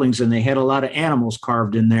big buildings, and they had a lot of animals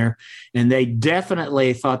carved in there. And they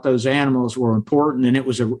definitely thought those animals were important, and it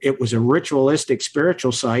was a ritualistic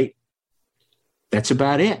spiritual site. That's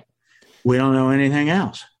about it. We don't know anything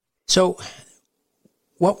else. So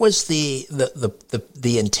what was the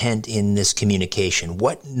intent in this communication?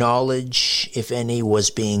 What knowledge, if any, was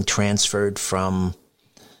being transferred from,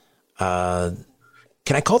 can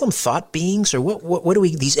I call them thought beings, or what do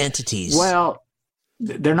these entities? Well,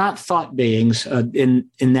 they're not thought beings in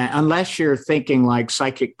that, unless you're thinking like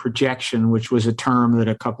psychic projection, which was a term that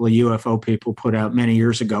a couple of UFO people put out many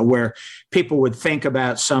years ago, where people would think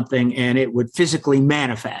about something and it would physically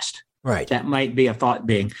manifest. Right. That might be a thought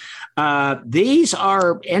being. These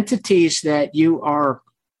are entities that you are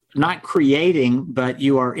not creating, but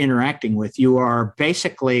you are interacting with. You are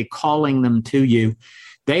basically calling them to you.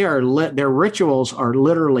 Their rituals are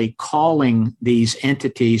literally calling these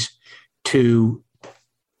entities to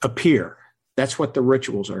appear. That's what the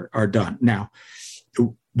rituals are done. Now,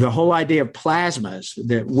 the whole idea of plasmas,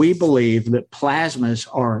 that we believe that plasmas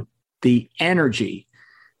are the energy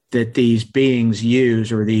that these beings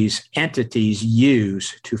use, or these entities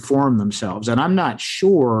use, to form themselves. And I'm not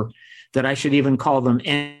sure that I should even call them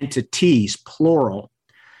entities, plural.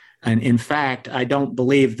 And in fact, I don't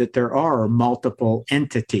believe that there are multiple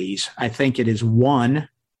entities. I think it is one.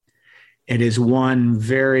 It is one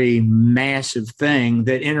very massive thing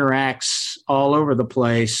that interacts all over the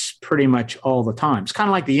place pretty much all the time. It's kind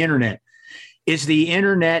of like the internet. Is the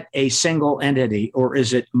internet a single entity, or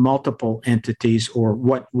is it multiple entities, or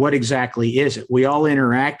what exactly is it? We all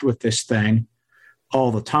interact with this thing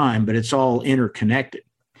all the time, but it's all interconnected.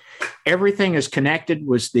 Everything is connected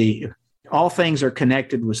all things are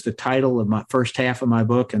connected was the title of my first half of my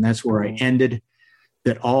book, and that's where I ended,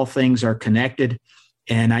 that all things are connected.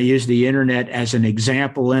 And I use the internet as an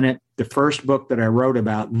example in it. The first book that I wrote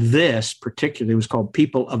about this particularly was called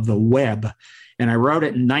People of the Web. And I wrote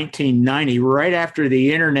it in 1990, right after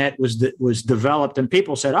the internet was developed. And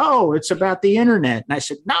people said, oh, it's about the internet. And I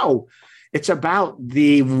said, no, it's about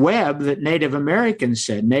the web that Native Americans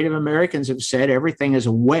said. Native Americans have said everything is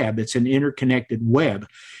a web. It's an interconnected web.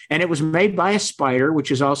 And it was made by a spider, which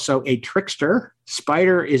is also a trickster.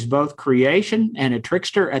 Spider is both creation and a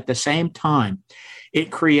trickster at the same time. It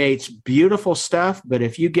creates beautiful stuff, but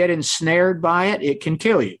if you get ensnared by it, it can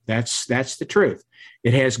kill you. That's the truth.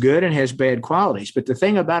 It has good and has bad qualities. But the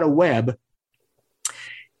thing about a web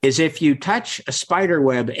is if you touch a spider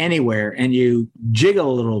web anywhere and you jiggle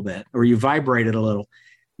a little bit or you vibrate it a little,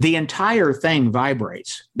 the entire thing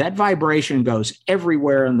vibrates. That vibration goes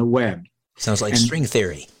everywhere in the web. Sounds like string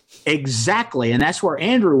theory. Exactly. And that's where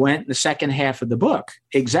Andrew went in the second half of the book.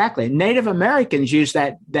 Exactly. Native Americans used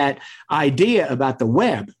that idea about the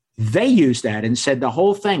web. They used that and said the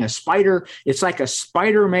whole thing, a spider, it's like a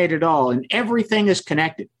spider made it all, and everything is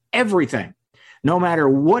connected. Everything. No matter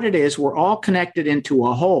what it is, we're all connected into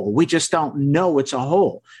a whole. We just don't know it's a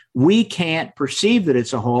whole. We can't perceive that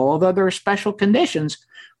it's a whole, although there are special conditions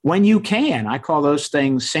when you can. I call those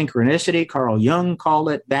things synchronicity. Carl Jung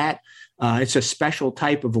called it that. It's a special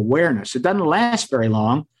type of awareness. It doesn't last very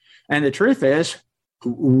long. And the truth is,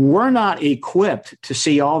 we're not equipped to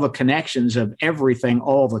see all the connections of everything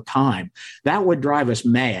all the time. That would drive us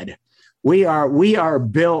mad. We are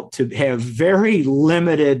built to have very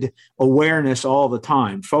limited awareness all the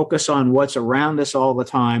time, focus on what's around us all the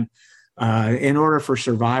time in order for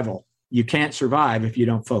survival. You can't survive if you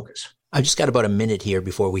don't focus. I've just got about a minute here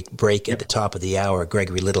before we break at the top of the hour.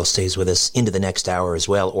 Gregory Little stays with us into the next hour as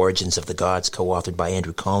well, Origins of the Gods, co-authored by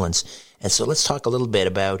Andrew Collins. And so let's talk a little bit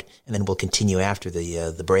about, and then we'll continue after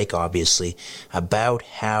the break, obviously, about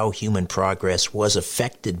how human progress was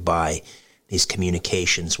affected by these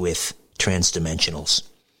communications with transdimensionals.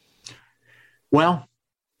 Well,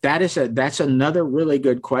 that's another really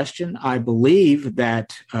good question. I believe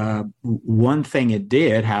that one thing it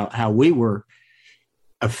did, how we were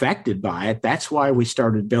affected by it, that's why we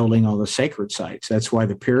started building all the sacred sites. That's why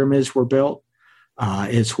the pyramids were built.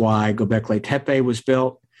 It's why Göbekli Tepe was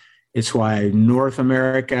built. It's why North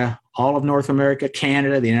America, all of North America,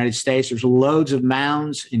 Canada, the United States, there's loads of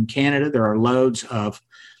mounds in Canada. There are loads of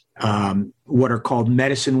what are called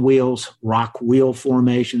medicine wheels, rock wheel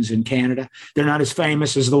formations in Canada. They're not as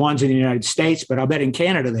famous as the ones in the United States, but I'll bet in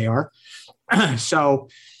Canada they are. So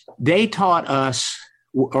they taught us,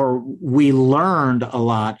 or we learned a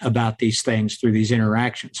lot about these things through these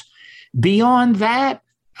interactions. Beyond that,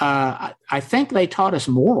 I think they taught us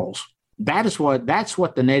morals. That's what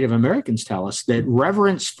the Native Americans tell us, that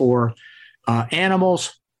reverence for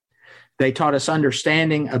animals. They taught us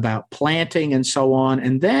understanding about planting and so on.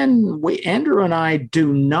 And then Andrew and I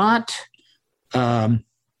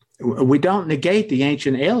we don't negate the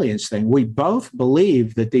ancient aliens thing. We both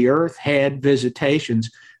believe that the earth had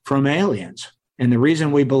visitations from aliens. And the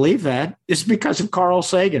reason we believe that is because of Carl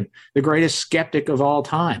Sagan, the greatest skeptic of all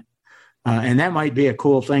time. And that might be a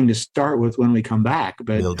cool thing to start with when we come back.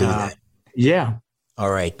 But we'll do that. Yeah. All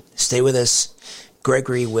right. Stay with us.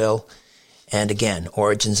 Gregory will. And again,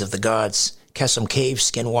 Origins of the Gods, Kesem Cave,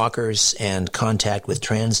 Skinwalkers, and Contact with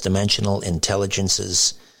Transdimensional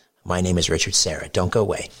Intelligences. My name is Richard Serra. Don't go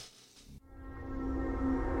away.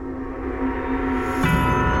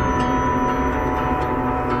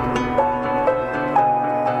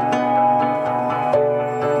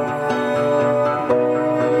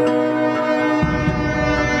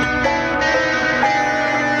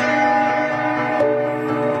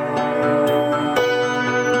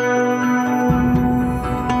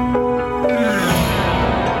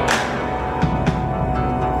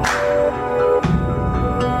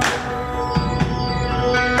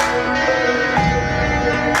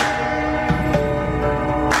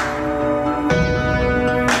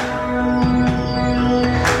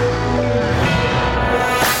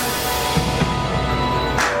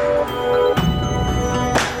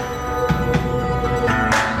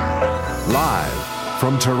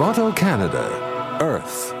 Toronto, Canada,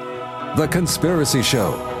 Earth. The Conspiracy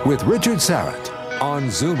Show with Richard Serra on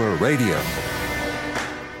Zoomer Radio.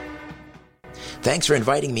 Thanks for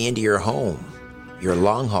inviting me into your home, your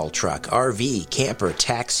long-haul truck, RV, camper,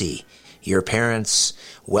 taxi, your parents'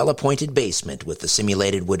 well-appointed basement with the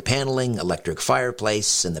simulated wood paneling, electric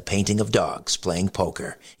fireplace, and the painting of dogs playing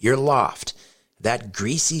poker, your loft, that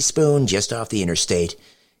greasy spoon just off the interstate,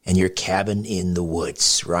 and your cabin in the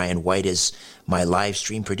woods. Ryan White is my live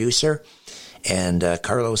stream producer, and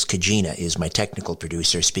Carlos Cagina is my technical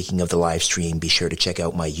producer. Speaking of the live stream, be sure to check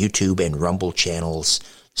out my YouTube and Rumble channels,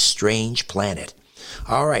 Strange Planet.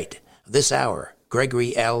 All right, this hour,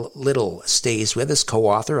 Gregory L. Little stays with us,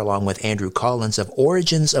 co-author, along with Andrew Collins, of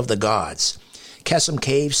Origins of the Gods, Kesem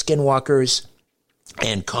Cave, Skinwalkers,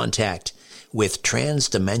 and Contact with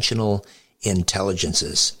Transdimensional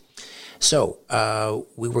Intelligences. So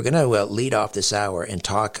we were going to lead off this hour and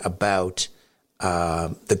talk about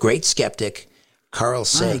the great skeptic Carl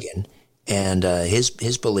Sagan and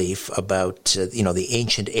his belief about the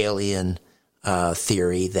ancient alien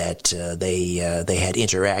theory that they had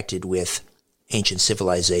interacted with ancient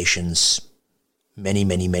civilizations many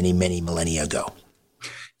millennia ago.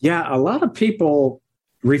 Yeah, a lot of people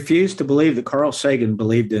refuse to believe that Carl Sagan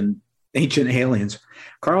believed in ancient aliens.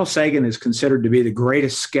 Carl Sagan is considered to be the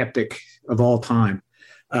greatest skeptic of all time,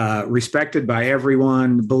 respected by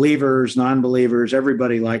everyone, believers, non-believers,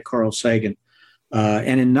 everybody liked Carl Sagan.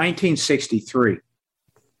 And in 1963,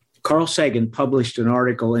 Carl Sagan published an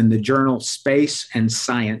article in the journal Space and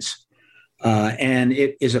Science, and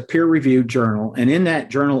it is a peer-reviewed journal. And in that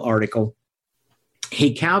journal article,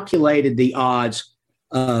 he calculated the odds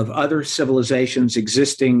of other civilizations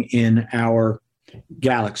existing in our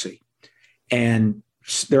galaxy. And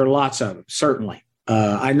there are lots of them, certainly.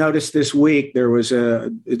 I noticed this week there was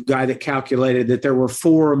a guy that calculated that there were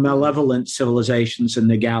 4 malevolent civilizations in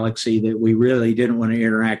the galaxy that we really didn't want to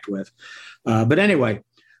interact with. But anyway,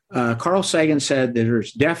 Carl Sagan said that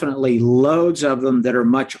there's definitely loads of them that are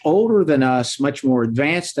much older than us, much more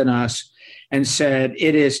advanced than us, and said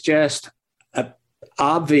it is just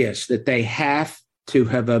obvious that they have to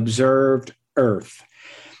have observed Earth.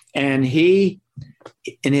 And he,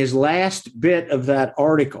 in his last bit of that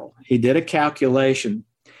article, he did a calculation.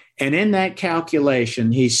 And in that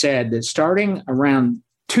calculation, he said that starting around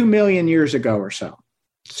 2 million years ago or so,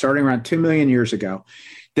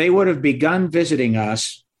 they would have begun visiting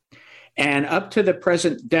us. And up to the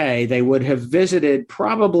present day, they would have visited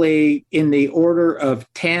probably in the order of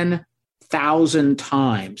 10,000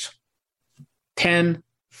 times.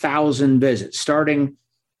 10,000 visits, starting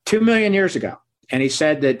 2 million years ago. And he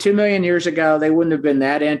said that 2 million years ago, they wouldn't have been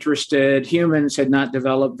that interested. Humans had not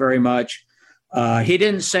developed very much. He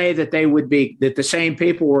didn't say that that the same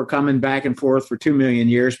people were coming back and forth for 2 million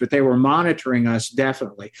years, but they were monitoring us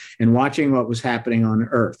definitely and watching what was happening on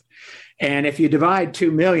Earth. And if you divide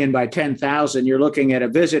 2 million by 10,000, you're looking at a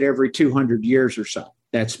visit every 200 years or so.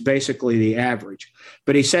 That's basically the average.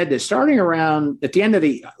 But he said that starting around at the end of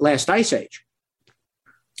the last ice age,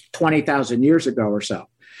 20,000 years ago or so,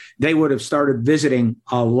 they would have started visiting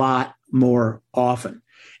a lot more often.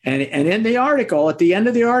 And in the article, at the end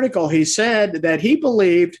of the article, he said that he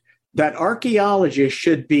believed that archaeologists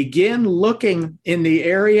should begin looking in the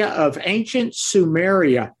area of ancient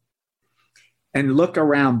Sumeria and look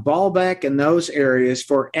around Baalbek and those areas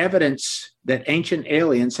for evidence that ancient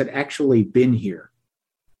aliens had actually been here.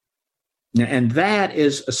 And that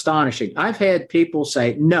is astonishing. I've had people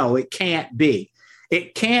say, no, it can't be.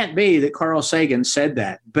 It can't be that Carl Sagan said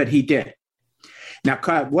that, but he did. Now,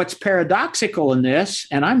 what's paradoxical in this,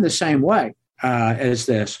 and I'm the same way as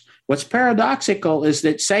this, what's paradoxical is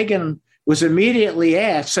that Sagan was immediately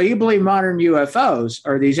asked, so you believe modern UFOs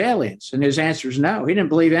are these aliens? And his answer is no, he didn't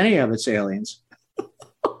believe any of it's aliens.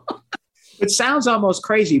 It sounds almost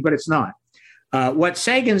crazy, but it's not. What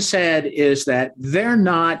Sagan said is that they're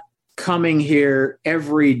not coming here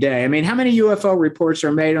every day. I mean, how many UFO reports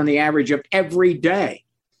are made on the average of every day?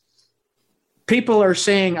 People are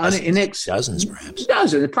seeing dozens, perhaps.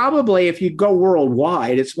 Dozens. Probably, if you go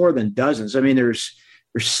worldwide, it's more than dozens. I mean, there's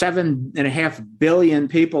 7.5 billion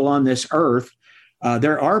people on this earth.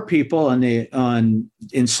 There are people in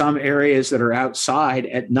some areas that are outside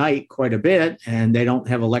at night quite a bit, and they don't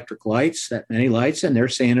have electric lights, that many lights, and they're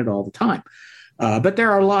seeing it all the time. But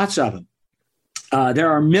there are lots of them. There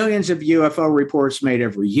are millions of UFO reports made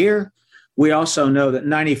every year. We also know that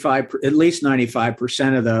at least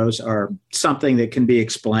 95% of those are something that can be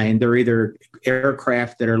explained. They're either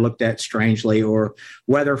aircraft that are looked at strangely or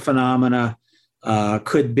weather phenomena,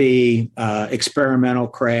 could be experimental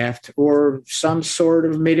craft or some sort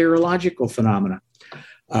of meteorological phenomena.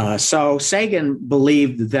 So Sagan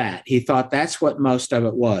believed that. He thought that's what most of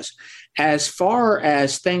it was. As far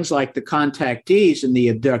as things like the contactees and the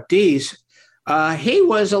abductees, He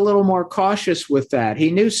was a little more cautious with that.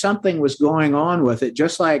 He knew something was going on with it,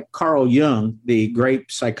 just like Carl Jung, the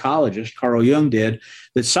great psychologist Carl Jung did,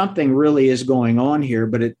 that something really is going on here,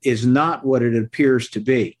 but it is not what it appears to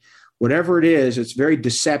be. Whatever it is, it's very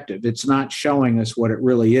deceptive. It's not showing us what it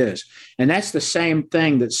really is. And that's the same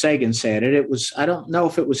thing that Sagan said. And it was, I don't know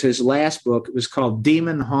if it was his last book. It was called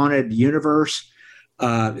Demon Haunted Universe.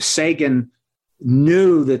 Sagan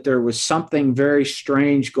knew that there was something very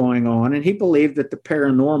strange going on, and he believed that the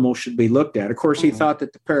paranormal should be looked at. Of course, he thought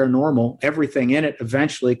that the paranormal, everything in it,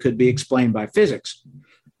 eventually could be explained by physics,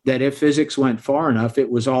 that if physics went far enough, it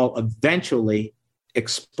was all eventually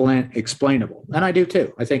explainable. And I do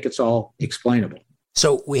too. I think it's all explainable.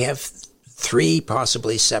 So we have three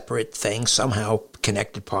possibly separate things, somehow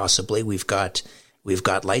connected possibly. We've got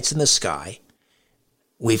lights in the sky.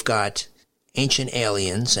 We've got ancient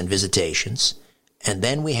aliens and visitations. And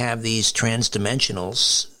then we have these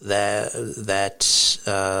transdimensionals that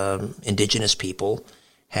indigenous people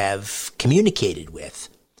have communicated with.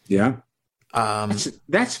 Yeah.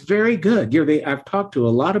 That's very good. I've talked to a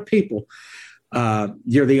lot of people.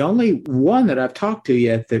 You're the only one that I've talked to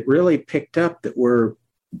yet that really picked up that we're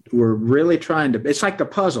really trying to, it's like the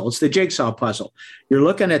puzzle. It's the jigsaw puzzle. You're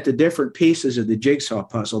looking at the different pieces of the jigsaw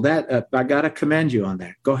puzzle. That I got to commend you on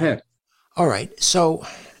that. Go ahead. All right. So,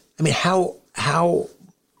 I mean, how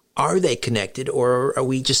are they connected, or are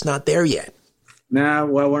we just not there yet?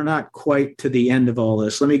 Well, we're not quite to the end of all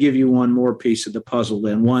this. Let me give you one more piece of the puzzle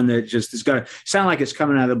then, one that just has got to sound like it's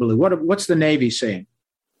coming out of the blue. What's the Navy saying?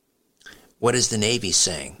 What is the Navy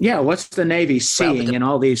saying? Yeah, what's the Navy seeing in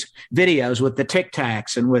all these videos with the Tic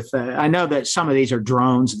Tacs and with, I know that some of these are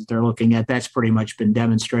drones that they're looking at. That's pretty much been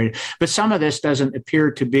demonstrated. But some of this doesn't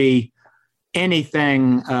appear to be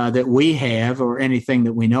anything that we have or anything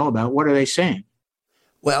that we know about. What are they saying?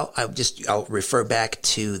 Well, I'll refer back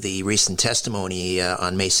to the recent testimony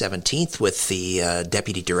on May 17th with the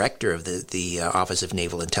deputy director of the Office of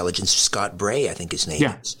Naval Intelligence, Scott Bray, I think his name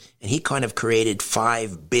is. And he kind of created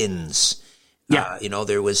 5 bins. Yeah.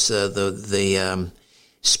 There was the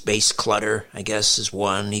space clutter, I guess, is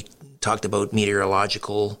one. He talked about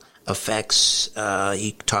meteorological effects.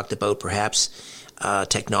 He talked about perhaps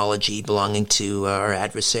technology belonging to our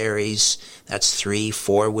adversaries. That's 3.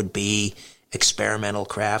 4 would be experimental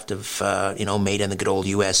craft of, made in the good old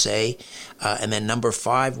USA. And then number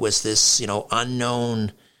 5 was this,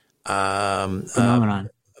 unknown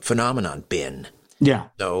phenomenon bin. Yeah.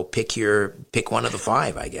 So pick one of the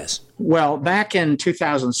 5, I guess. Well, back in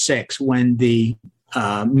 2006, when the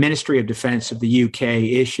Ministry of Defense of the UK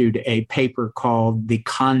issued a paper called the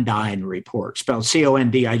Condign Report, spelled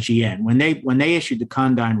Condign. When they issued the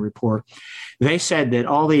Condign Report, they said that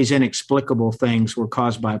all these inexplicable things were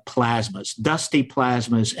caused by plasmas, dusty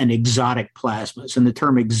plasmas and exotic plasmas. And the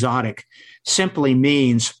term exotic simply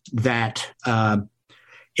means that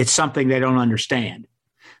it's something they don't understand.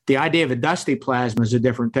 The idea of a dusty plasma is a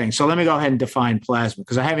different thing. So let me go ahead and define plasma,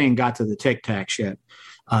 because I haven't even got to the Tic Tacs yet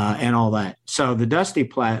and all that. So the dusty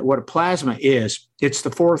plasma, what a plasma is, it's the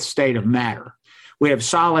 4th state of matter. We have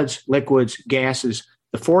solids, liquids, gases.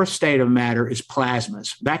 The 4th state of matter is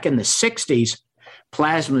plasmas. Back in the 60s,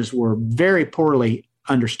 plasmas were very poorly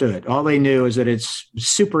understood. All they knew is that it's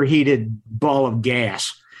superheated ball of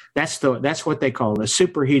gas. That's what they call it, a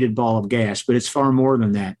superheated ball of gas, but it's far more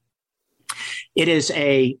than that. It is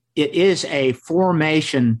a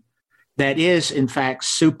formation that is, in fact,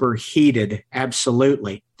 superheated,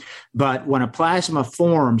 absolutely. But when a plasma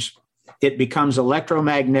forms, it becomes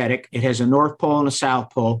electromagnetic. It has a north pole and a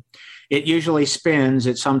south pole. It usually spins.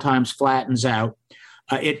 It sometimes flattens out.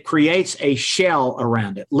 It creates a shell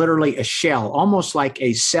around it, literally a shell, almost like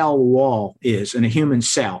a cell wall is in a human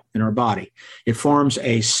cell in our body. It forms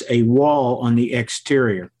a wall on the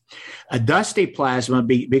exterior. A dusty plasma,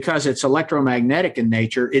 because it's electromagnetic in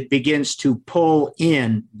nature, it begins to pull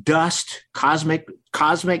in dust, cosmic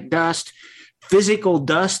dust, physical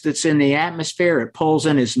dust that's in the atmosphere. It pulls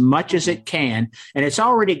in as much as it can, and it's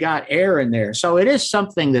already got air in there. So it is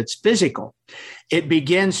something that's physical. It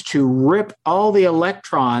begins to rip all the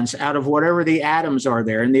electrons out of whatever the atoms are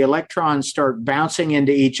there, and the electrons start bouncing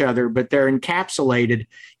into each other, but they're encapsulated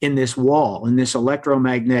in this wall, in this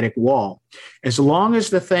electromagnetic wall. As long as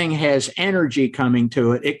the thing has energy coming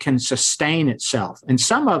to it, it can sustain itself, and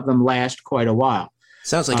some of them last quite a while.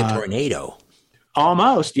 Sounds like a tornado.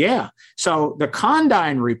 Almost, yeah. So the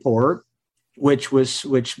Condign Report, which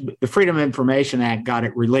the Freedom of Information Act got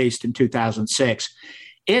it released in 2006,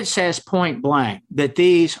 it says point blank that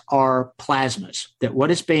these are plasmas, that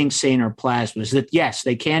what is being seen are plasmas, that yes,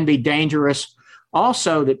 they can be dangerous.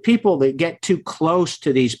 Also, that people that get too close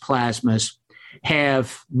to these plasmas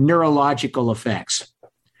have neurological effects,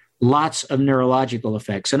 lots of neurological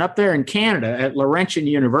effects. And up there in Canada at Laurentian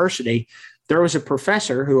University, there was a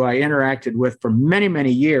professor who I interacted with for many,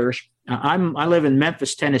 many years. I live in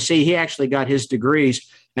Memphis, Tennessee. He actually got his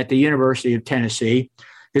degrees at the University of Tennessee.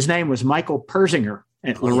 His name was Michael Persinger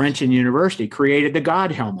at Laurentian University, created the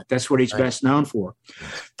God helmet. That's what he's best known for.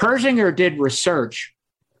 Persinger did research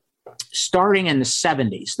starting in the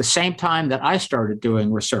 70s, the same time that I started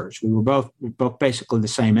doing research. We were both basically the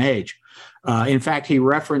same age. In fact, he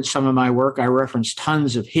referenced some of my work. I referenced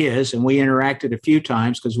tons of his, and we interacted a few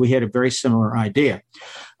times because we had a very similar idea.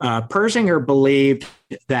 Persinger believed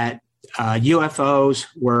that UFOs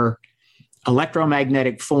were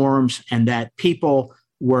electromagnetic forms and that people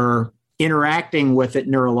were interacting with it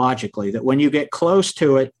neurologically, that when you get close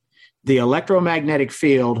to it, the electromagnetic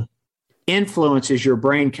field influences your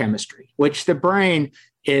brain chemistry, which the brain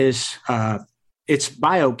is, it's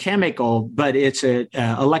biochemical, but it's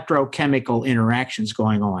electrochemical interactions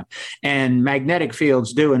going on. And magnetic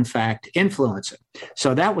fields do, in fact, influence it.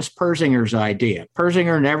 So that was Persinger's idea.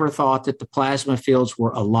 Persinger never thought that the plasma fields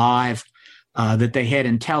were alive, that they had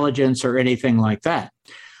intelligence or anything like that.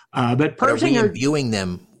 But Persinger... Are we imbuing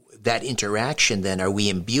them, that interaction then, are we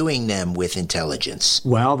imbuing them with intelligence?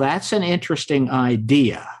 Well, that's an interesting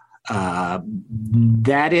idea.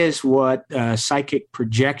 That is what psychic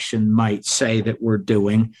projection might say that we're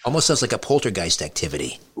doing. Almost sounds like a poltergeist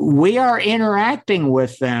activity. We are interacting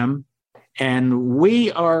with them, and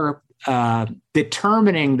we are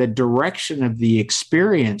determining the direction of the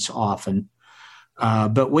experience often,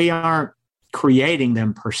 but we aren't creating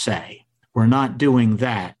them per se. We're not doing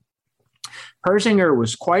that. Persinger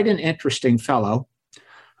was quite an interesting fellow.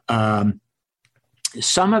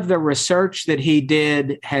 Some of the research that he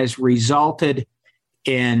did has resulted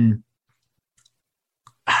in,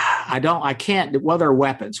 they're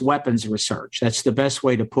weapons research. That's the best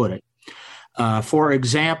way to put it. For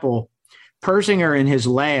example, Persinger in his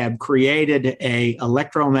lab created a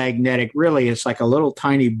electromagnetic, really it's like a little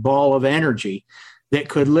tiny ball of energy that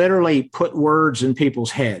could literally put words in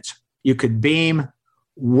people's heads. You could beam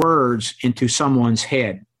words into someone's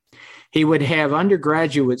head. He would have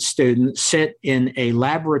undergraduate students sit in a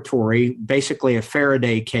laboratory, basically a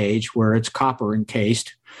Faraday cage where it's copper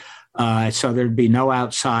encased, so there'd be no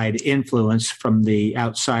outside influence from the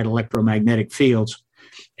outside electromagnetic fields.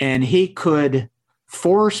 And he could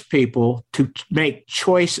force people to make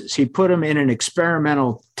choices. He put them in an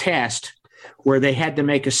experimental test where they had to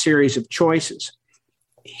make a series of choices.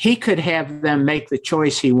 He could have them make the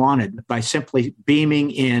choice he wanted by simply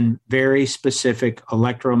beaming in very specific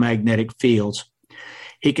electromagnetic fields.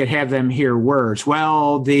 He could have them hear words.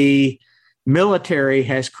 Well, the military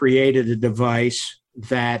has created a device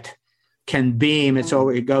that can beam.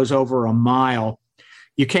 It goes over a mile.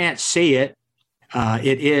 You can't see it. They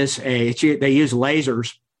use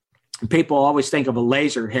lasers. People always think of a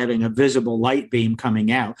laser having a visible light beam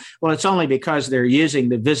coming out. Well, it's only because they're using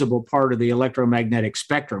the visible part of the electromagnetic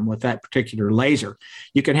spectrum with that particular laser.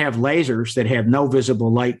 You can have lasers that have no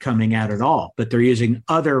visible light coming out at all, but they're using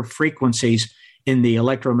other frequencies in the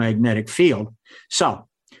electromagnetic field. So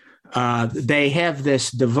they have this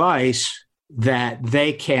device that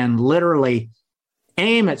they can literally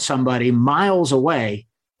aim at somebody miles away,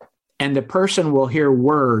 and the person will hear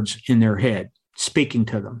words in their head speaking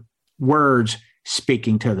to them. Words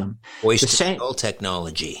speaking to them. Voice to skull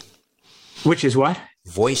technology. Which is what?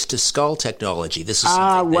 Voice to skull technology. This is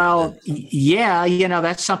that's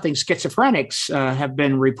something schizophrenics have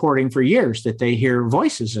been reporting for years, that they hear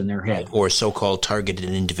voices in their head. Right. Or so-called targeted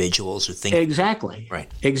individuals who think. Exactly.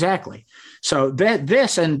 Right. Exactly. So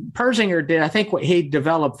this, and Persinger did, I think he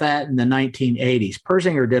developed that in the 1980s.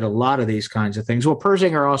 Persinger did a lot of these kinds of things. Well,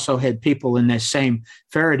 Persinger also had people in this same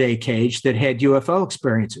Faraday cage that had UFO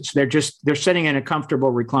experiences. They're sitting in a comfortable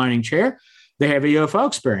reclining chair. They have a UFO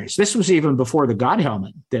experience. This was even before the God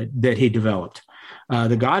helmet that he developed.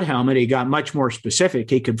 The God helmet, he got much more specific.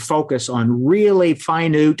 He could focus on really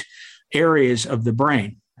minute areas of the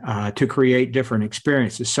brain to create different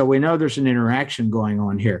experiences. So we know there's an interaction going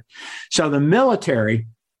on here. So the military,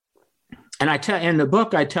 and in the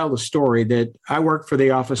book, I tell the story that I worked for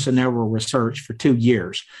the Office of Naval Research for 2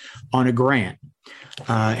 years on a grant.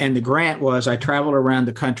 And the grant was, I traveled around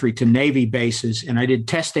the country to Navy bases, and I did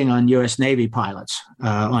testing on U.S. Navy pilots,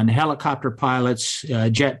 on helicopter pilots,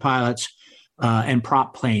 jet pilots, and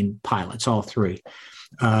prop plane pilots, all three.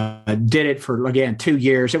 Did it for, again, 2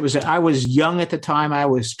 years. I was young at the time. I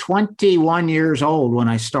was 21 years old when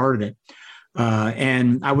I started it.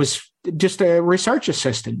 And I was just a research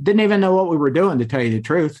assistant. Didn't even know what we were doing, to tell you the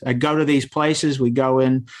truth. I'd go to these places. We'd go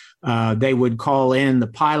in. They would call in the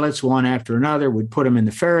pilots one after another. We'd put them in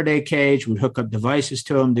the Faraday cage. We'd hook up devices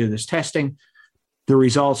to them, do this testing. The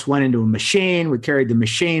results went into a machine. We carried the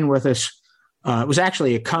machine with us. It was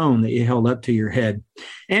actually a cone that you held up to your head.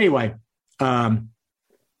 Anyway, in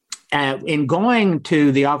going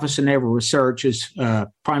to the Office of Naval Research's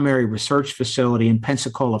primary research facility in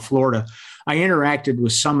Pensacola, Florida, I interacted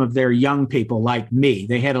with some of their young people like me.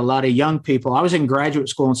 They had a lot of young people. I was in graduate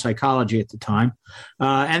school in psychology at the time,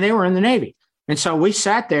 and they were in the Navy. And so we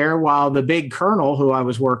sat there while the big colonel who I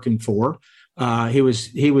was working for, he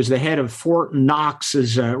was the head of Fort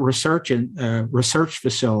Knox's research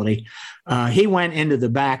facility. He went into the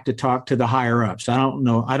back to talk to the higher ups. I don't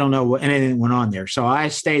know what anything went on there. So I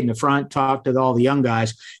stayed in the front, talked to all the young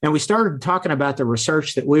guys, and we started talking about the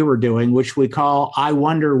research that we were doing, which we call "I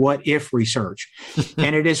wonder what if" research.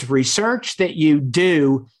 And it is research that you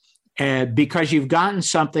do because you've gotten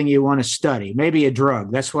something you want to study, maybe a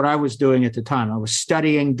drug. That's what I was doing at the time. I was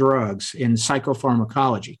studying drugs in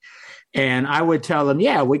psychopharmacology. And I would tell them,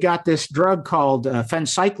 yeah, we got this drug called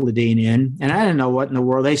phencyclidine in, and I didn't know what in the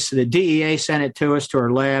world. The DEA sent it to us to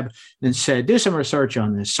our lab and said, do some research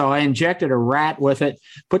on this. So I injected a rat with it,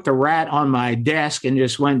 put the rat on my desk, and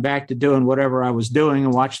just went back to doing whatever I was doing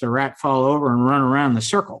and watched the rat fall over and run around the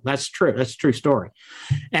circle. That's true. That's a true story.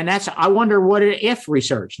 And that's, I wonder what if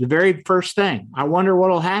research, the very first thing. I wonder what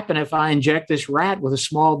will happen if I inject this rat with a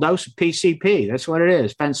small dose of PCP. That's what it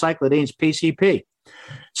is. Phencyclidine's PCP.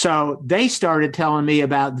 So they started telling me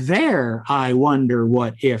about their I wonder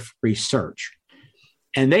what if research.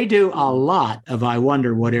 And they do a lot of I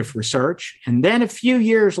wonder what if research. And then a few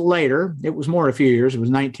years later, it was more than a few years, it was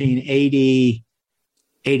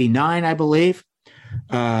 1989, I believe.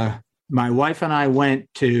 My wife and I went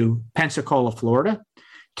to Pensacola, Florida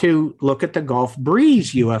to look at the Gulf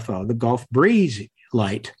Breeze UFO, the Gulf Breeze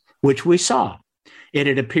light, which we saw. It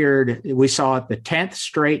had appeared, we saw it the 10th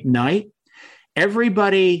straight night.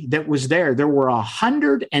 Everybody that was there were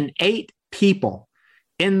 108 people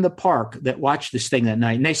in the park that watched this thing that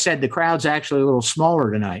night. And they said the crowd's actually a little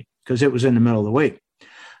smaller tonight because it was in the middle of the week.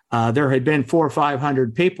 There had been 400 or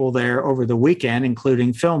 500 people there over the weekend,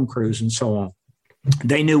 including film crews and so on.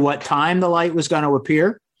 They knew what time the light was going to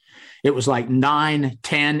appear. It was like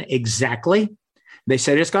 9:10 exactly. They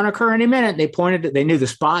said it's going to occur any minute. They pointed it. They knew the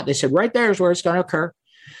spot. They said right there is where it's going to occur.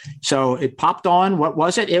 So it popped on. What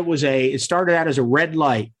was it? It started out as a red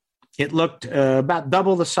light. It looked about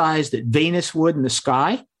double the size that Venus would in the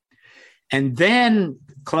sky. And then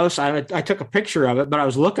close, I took a picture of it, but I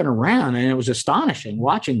was looking around and it was astonishing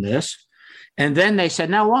watching this. And then they said,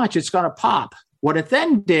 now watch, it's going to pop. What it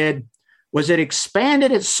then did was it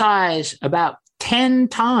expanded its size about 10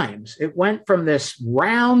 times. It went from this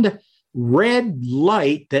round red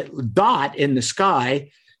light, that dot in the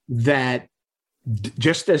sky, that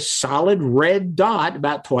just a solid red dot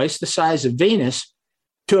about twice the size of Venus,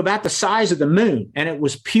 to about the size of the moon. And it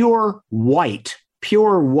was pure white.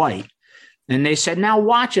 And they said, now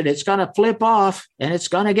watch it. It's going to flip off and it's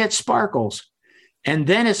going to get sparkles. And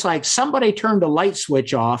then it's like somebody turned a light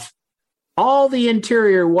switch off. All the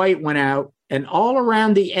interior white went out, and all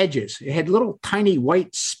around the edges, it had little tiny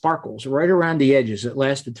white sparkles right around the edges. It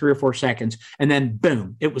lasted 3 or 4 seconds. And then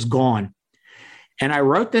boom, it was gone. And I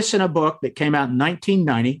wrote this in a book that came out in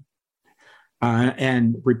 1990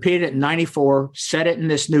 and repeated it in 94, said it in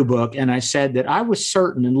this new book. And I said that I was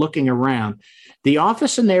certain in looking around, the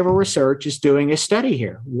Office of Naval Research is doing a study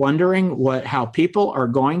here, wondering how people are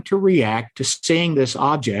going to react to seeing this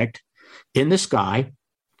object in the sky.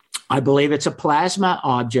 I believe it's a plasma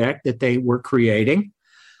object that they were creating.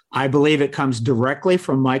 I believe it comes directly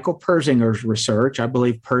from Michael Persinger's research. I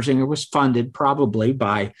believe Persinger was funded probably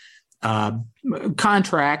by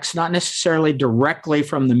contracts, not necessarily directly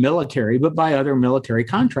from the military, but by other military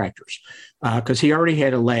contractors, because he already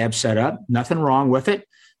had a lab set up. Nothing wrong with it.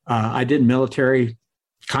 I did military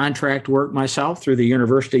contract work myself through the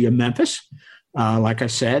University of Memphis, like I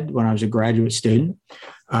said, when I was a graduate student.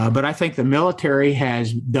 But I think the military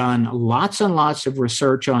has done lots and lots of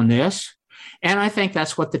research on this. And I think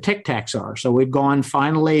that's what the Tic Tacs are. So we've gone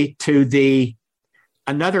finally to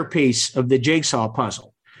another piece of the jigsaw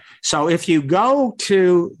puzzle. So if you go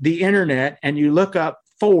to the internet and you look up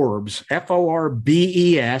Forbes,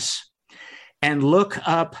 Forbes, and look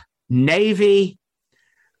up Navy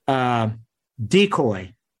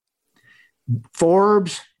decoy,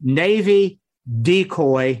 Forbes Navy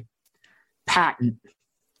decoy patent,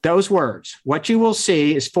 those words. What you will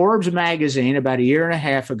see is Forbes magazine about a year and a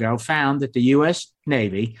half ago found that the U.S.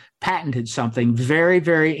 Navy patented something very,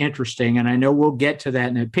 very interesting. And I know we'll get to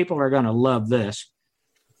that, and people are going to love this.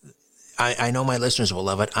 I know my listeners will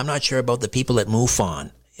love it. I'm not sure about the people at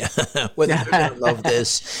MUFON. Whether they're going to love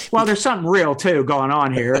this. Well, there's something real, too, going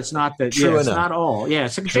on here. It's not that, it's not all. Yeah,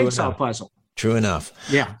 it's a jigsaw puzzle. True enough.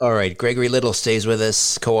 Yeah. All right. Gregory Little stays with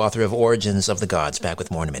us, co-author of Origins of the Gods. Back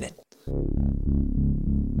with more in a minute.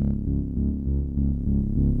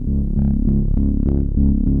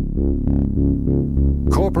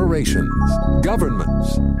 Corporations,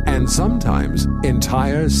 governments, and sometimes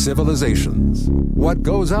entire civilizations. What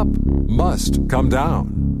goes up must come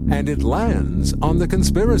down, and it lands on The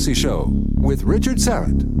Conspiracy Show with Richard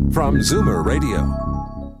Syrett from Zoomer Radio.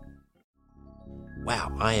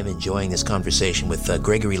 Wow, I am enjoying this conversation with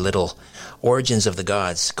Gregory Little, Origins of the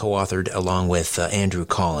Gods, co-authored along with Andrew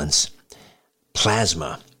Collins.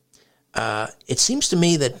 Plasma. It seems to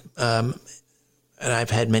me that, and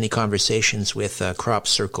I've had many conversations with a crop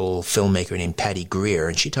circle filmmaker named Patty Greer,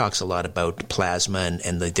 and she talks a lot about plasma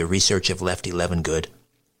and the research of Lefty Levengood,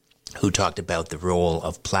 who talked about the role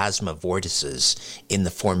of plasma vortices in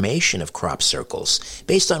the formation of crop circles.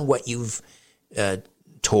 Based on what you've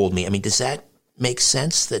told me, I mean, does that make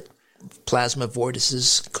sense that plasma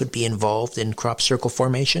vortices could be involved in crop circle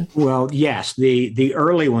formation? Well, yes. The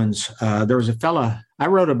early ones, there was a fella, I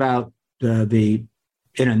wrote about the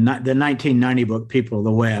 1990 book, People of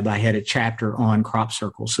the Web. I had a chapter on crop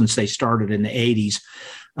circles since they started in the 80s.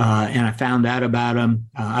 And I found out about them.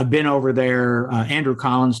 I've been over there. Andrew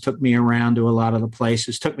Collins took me around to a lot of the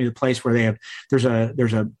places, took me to the place where they have,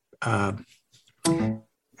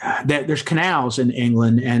 there's canals in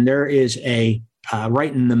England, and there is a,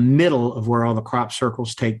 right in the middle of where all the crop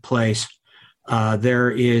circles take place,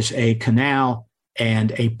 there is a canal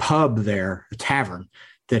and a pub there, a tavern,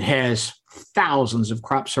 that has thousands of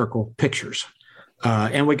crop circle pictures.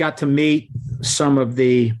 And we got to meet some of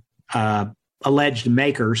the alleged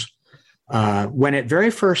makers. When it very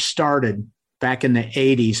first started back in the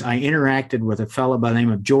 80s, I interacted with a fellow by the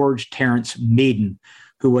name of George Terence Meaden,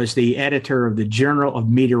 who was the editor of the Journal of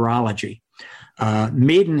Meteorology.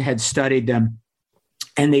 Meaden had studied them,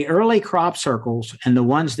 and the early crop circles and the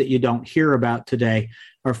ones that you don't hear about today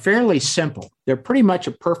are fairly simple. They're pretty much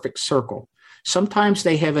a perfect circle. Sometimes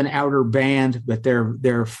they have an outer band, but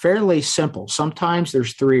they're fairly simple. Sometimes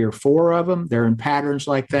there's 3 or 4 of them. They're in patterns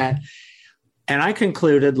like that. And I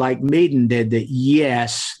concluded, like Meaden did, that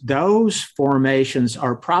yes, those formations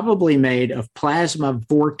are probably made of plasma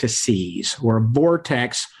vortices, or a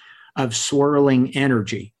vortex of swirling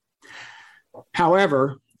energy.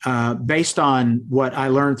 However, based on what I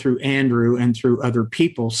learned through Andrew and through other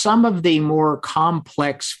people, some of the more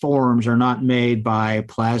complex forms are not made by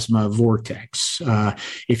plasma vortex.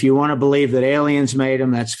 If you want to believe that aliens made them,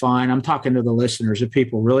 that's fine. I'm talking to the listeners. If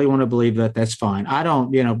people really want to believe that, that's fine. I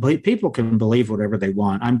don't, people can believe whatever they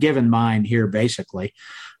want. I'm giving mine here, basically,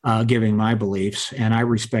 giving my beliefs, and I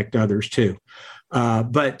respect others too.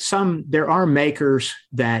 But there are makers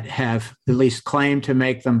that have at least claimed to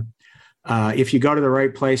make them. If you go to the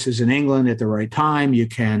right places in England at the right time, you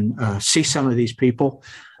can see some of these people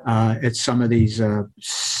at some of these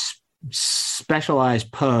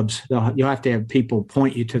specialized pubs. You'll have to have people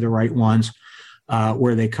point you to the right ones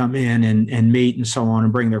where they come in and meet and so on,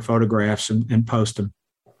 and bring their photographs and post them.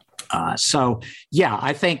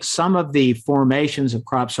 I think some of the formations of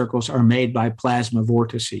crop circles are made by plasma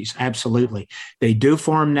vortices. Absolutely. They do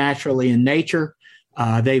form naturally in nature.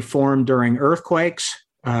 They form during earthquakes.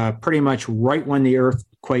 Pretty much right when the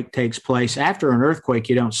earthquake takes place. After an earthquake,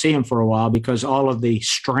 you don't see them for a while because all of the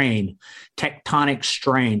tectonic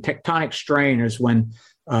strain is when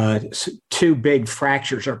 2 big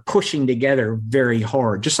fractures are pushing together very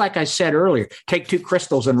hard. Just like I said earlier, take 2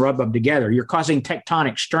 crystals and rub them together. You're causing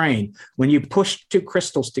tectonic strain. When you push 2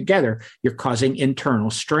 crystals together, you're causing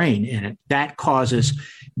internal strain in it. That causes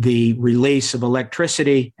the release of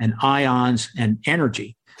electricity and ions and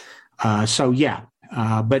energy.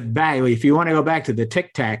 But if you want to go back to the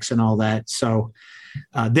Tic Tacs and all that,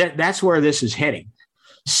 that's where this is heading.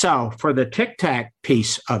 So for the Tic Tac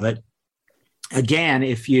piece of it, again,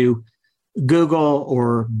 if you Google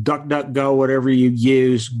or DuckDuckGo, whatever you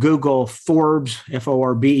use, Google Forbes,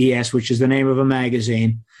 Forbes, which is the name of a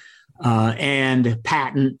magazine, and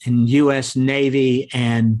patent and U.S. Navy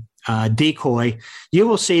and decoy, you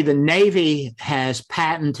will see the Navy has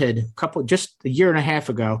patented just a year and a half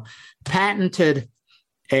ago, patented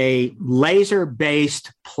a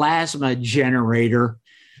laser-based plasma generator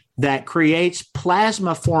that creates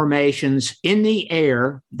plasma formations in the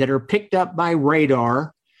air that are picked up by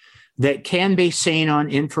radar that can be seen on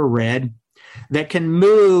infrared, that can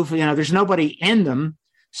move. There's nobody in them.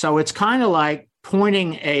 So it's kind of like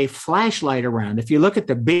pointing a flashlight around. If you look at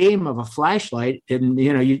the beam of a flashlight, and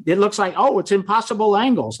it looks like, oh, it's impossible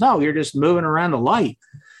angles. No, you're just moving around the light.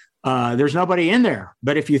 There's nobody in there.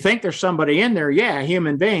 But if you think there's somebody in there, a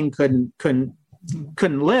human being couldn't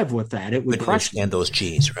live with that. It would crush withstand those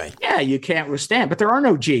G's, right? Yeah, you can't withstand. But there are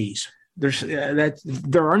no G's.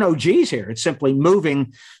 There are no G's here. It's simply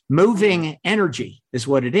moving energy is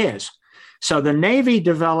what it is. So the Navy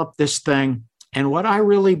developed this thing. And what I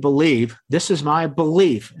really believe, this is my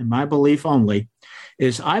belief, and my belief only,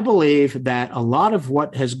 is I believe that a lot of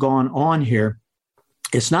what has gone on here,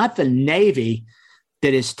 it's not the Navy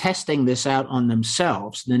that is testing this out on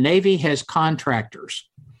themselves. The Navy has contractors,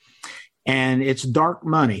 and it's dark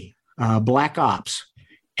money, black ops.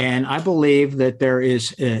 And I believe that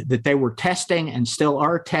that they were testing and still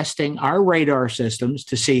are testing our radar systems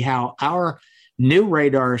to see how our new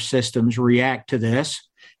radar systems react to this,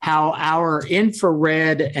 how our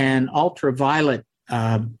infrared and ultraviolet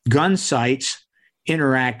gun sights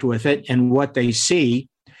interact with it and what they see,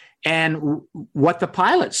 and what the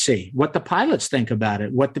pilots see, what the pilots think about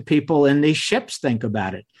it, what the people in these ships think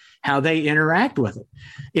about it, how they interact with it.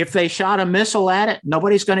 If they shot a missile at it,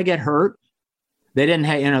 nobody's going to get hurt. They didn't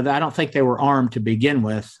have, I don't think they were armed to begin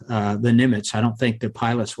with, the Nimitz. I don't think the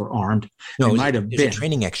pilots were armed. No, they might have been. It was a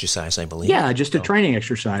training exercise, I believe. Yeah, just a training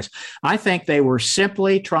exercise. I think they were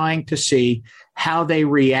simply trying to see how they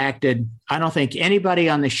reacted. I don't think anybody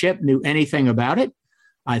on the ship knew anything about it.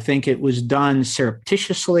 I think it was done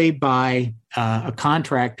surreptitiously by a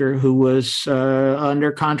contractor who was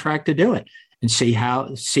under contract to do it, and see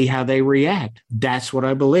how they react. That's what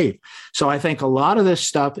I believe. So I think a lot of this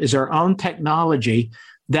stuff is our own technology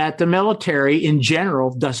that the military in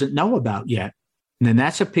general doesn't know about yet. And then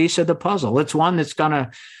that's a piece of the puzzle. It's one that's going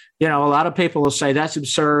to, a lot of people will say that's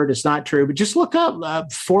absurd. It's not true. But just look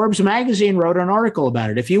up. Forbes magazine wrote an article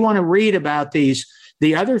about it. If you want to read about the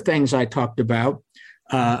other things I talked about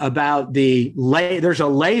there's a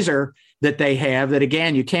laser that they have that,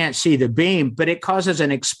 again, you can't see the beam, but it causes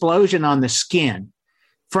an explosion on the skin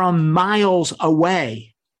from miles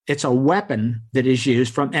away. It's a weapon that is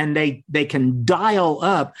used and they can dial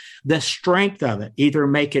up the strength of it, either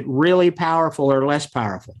make it really powerful or less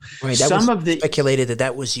powerful. Right. Speculated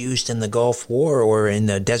that was used in the Gulf War or in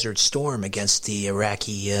the Desert Storm against the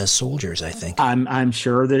Iraqi soldiers, I think. I'm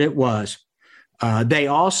sure that it was. They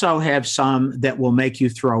also have some that will make you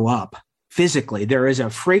throw up. Physically, there is a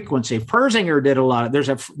frequency. Persinger did a lot of.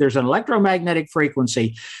 There's an electromagnetic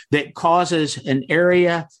frequency that causes an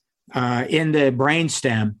area in the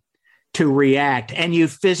brainstem to react, and you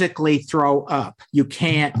physically throw up. You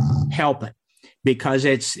can't help it because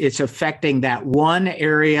it's affecting that one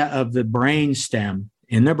area of the brainstem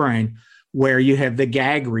in the brain where you have the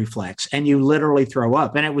gag reflex, and you literally throw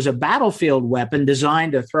up. And it was a battlefield weapon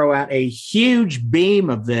designed to throw out a huge beam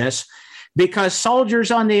of this, because soldiers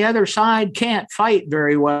on the other side can't fight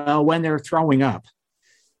very well when they're throwing up.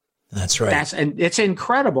 That's right. And it's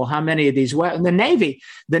incredible how many of these weapons. The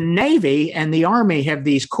Navy and the Army have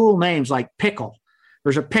these cool names like pickle.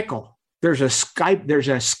 There's a pickle. There's a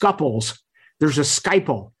scupples. There's a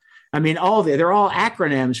Skypal. I mean, they're all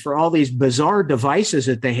acronyms for all these bizarre devices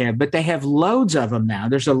that they have, but they have loads of them now.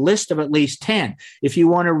 There's a list of at least 10. If you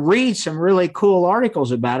want to read some really cool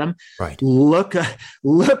articles about them, right, look up.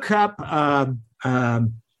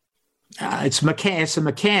 It's the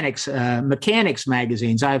mechanics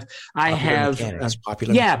magazines.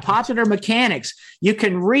 Popular Mechanics. You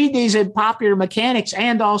can read these in Popular Mechanics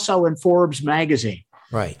and also in Forbes magazine.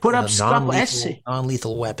 Right. Put up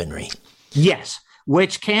non-lethal weaponry. Yes.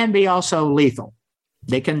 Which can be also lethal.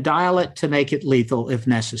 They can dial it to make it lethal if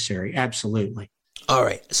necessary. Absolutely. All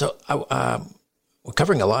right. So we're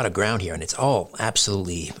covering a lot of ground here, and it's all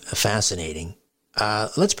absolutely fascinating.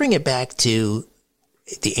 Let's bring it back to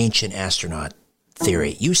the ancient astronaut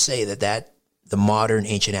theory. You say that the modern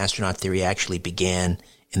ancient astronaut theory actually began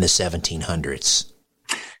in the 1700s.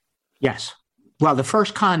 Yes. Well, the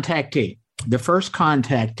first contactee, and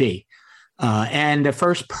the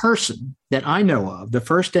first person that I know of, the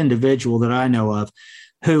first individual that I know of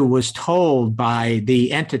who was told by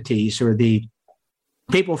the entities or the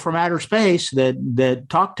people from outer space that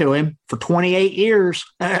talked to him for 28 years,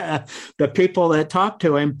 the people that talked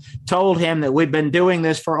to him told him that we've been doing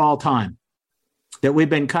this for all time, that we've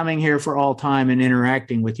been coming here for all time and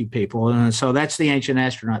interacting with you people. And so that's the ancient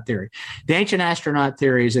astronaut theory. The ancient astronaut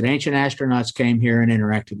theory is that ancient astronauts came here and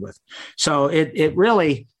interacted with. So it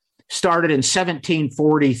really started in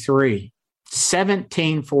 1743.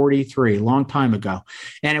 1743, a long time ago.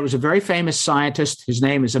 And it was a very famous scientist. His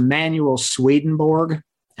name is Emanuel Swedenborg.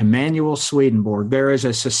 Emanuel Swedenborg. There is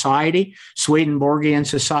a society, Swedenborgian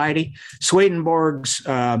Society. Swedenborg's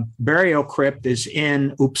burial crypt is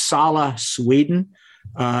in Uppsala, Sweden,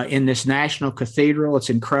 in this national cathedral. It's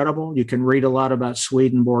incredible. You can read a lot about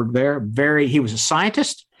Swedenborg there. He was a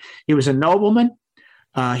scientist. He was a nobleman.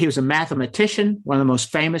 He was a mathematician, one of the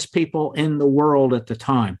most famous people in the world at the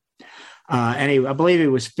time. And I believe he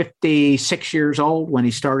was 56 years old when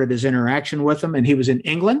he started his interaction with them. And he was in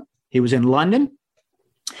England. He was in London.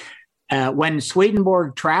 When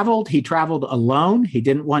Swedenborg traveled, he traveled alone. He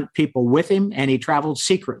didn't want people with him, and he traveled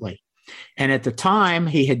secretly. And at the time,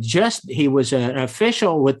 he was an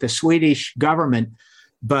official with the Swedish government,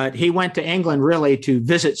 but he went to England really to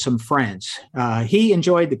visit some friends. He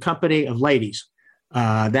enjoyed the company of ladies.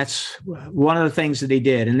 That's one of the things that he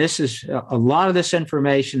did. And this is a lot of this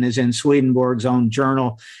information is in Swedenborg's own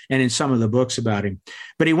journal and in some of the books about him.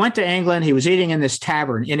 But he went to England. He was eating in this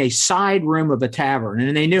tavern, in a side room of a tavern,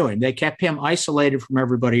 and they knew him. They kept him isolated from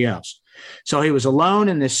everybody else. So he was alone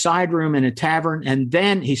in this side room in a tavern, and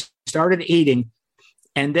then he started eating.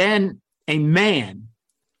 And then a man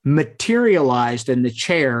materialized in the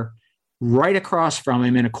chair right across from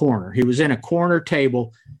him in a corner. He was in a corner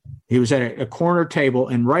table. He was at a corner table,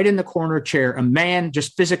 and right in the corner chair, a man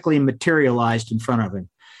just physically materialized in front of him.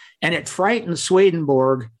 And it frightened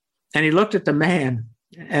Swedenborg, and he looked at the man,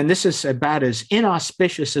 and this is about as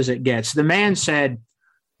inauspicious as it gets. The man said,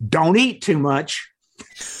 "Don't eat too much."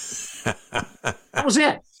 That was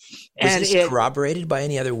it. Was this corroborated by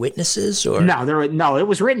any other witnesses? Or No, it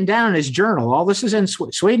was written down in his journal. All this is in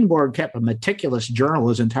Swedenborg kept a meticulous journal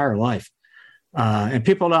his entire life. And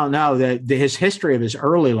people don't know that his history of his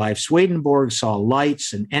early life, Swedenborg saw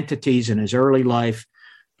lights and entities in his early life.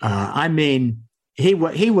 I mean, he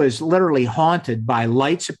was literally haunted by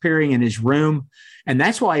lights appearing in his room. And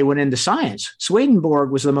that's why he went into science.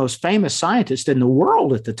 Swedenborg was the most famous scientist in the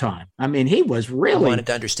world at the time. I mean, he was really... I wanted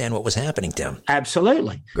to understand what was happening to him.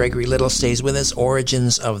 Absolutely. Gregory Little stays with us.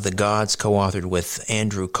 Origins of the Gods, co-authored with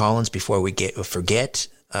Andrew Collins. Before we forget,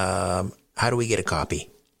 how do we get a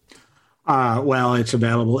copy? Well, it's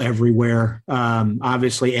available everywhere.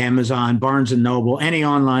 Obviously, Amazon, Barnes & Noble, any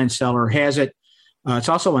online seller has it. It's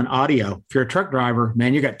also an audio. If you're a truck driver,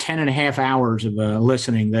 man, you got 10 and a half hours of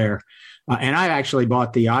listening there. And I actually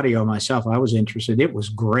bought the audio myself. I was interested. It was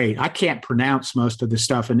great. I can't pronounce most of the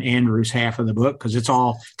stuff in Andrew's half of the book because it's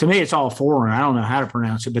all foreign. I don't know how to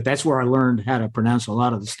pronounce it, but that's where I learned how to pronounce a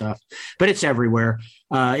lot of the stuff. But it's everywhere.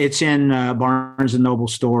 It's in Barnes & Noble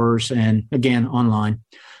stores and, again, online.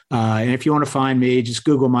 And if you want to find me, just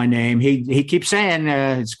Google my name. He keeps saying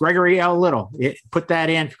it's Gregory L. Little. Put that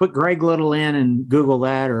in. Put Greg Little in and Google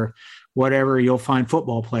that or whatever. You'll find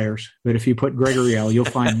football players. But if you put Gregory L., you'll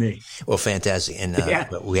find me. Well, fantastic. And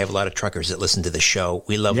we have a lot of truckers that listen to the show.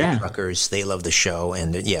 We love the truckers. They love the show.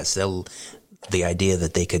 And yes, the idea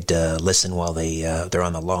that they could listen while they're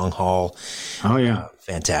on the long haul. Oh, yeah.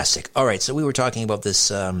 Fantastic. All right. So we were talking about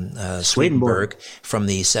this Swedenborg from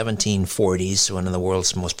the 1740s, one of the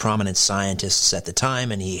world's most prominent scientists at the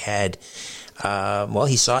time. And he had,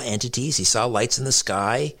 he saw entities. He saw lights in the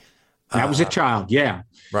sky. That was a child. Yeah.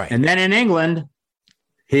 Right. And then in England,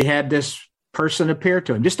 he had this person appear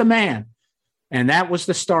to him, just a man. And that was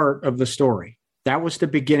the start of the story. That was the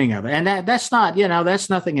beginning of it. And that's not, that's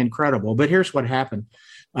nothing incredible. But here's what happened.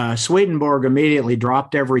 Swedenborg immediately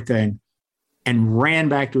dropped everything and ran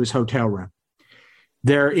back to his hotel room.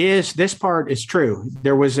 This part is true.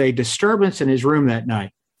 There was a disturbance in his room that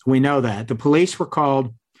night. We know that. The police were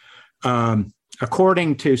called.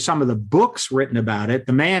 According to some of the books written about it,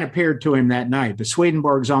 the man appeared to him that night, but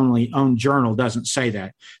Swedenborg's own journal doesn't say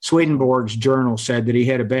that. Swedenborg's journal said that he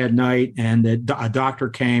had a bad night and that a doctor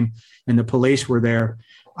came and the police were there.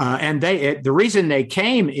 And the reason they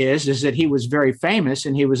came is that he was very famous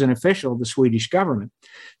and he was an official of the Swedish government.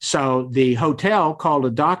 So the hotel called a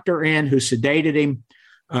doctor in who sedated him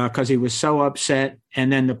because he was so upset.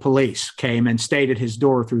 And then the police came and stayed at his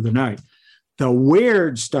door through the night. The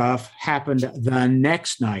weird stuff happened the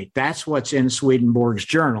next night. That's what's in Swedenborg's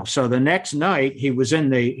journal. So the next night he was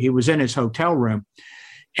in his hotel room,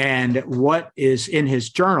 and what is in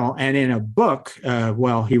his journal and in a book,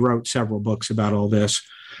 he wrote several books about all this.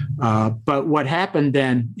 But what happened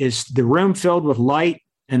then is the room filled with light,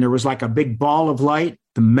 and there was like a big ball of light.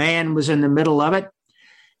 The man was in the middle of it,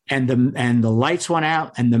 and the lights went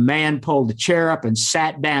out, and the man pulled the chair up and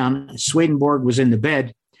sat down. Swedenborg was in the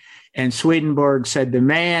bed. And Swedenborg said the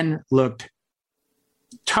man looked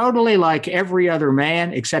totally like every other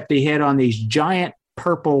man, except he had on these giant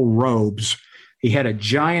purple robes. He had a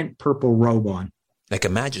giant purple robe on. Like a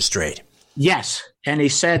magistrate. Yes. And he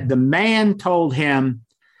said the man told him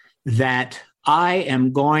that I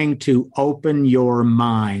am going to open your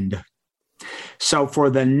mind. So for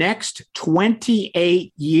the next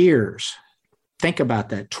 28 years, think about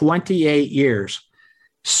that, 28 years,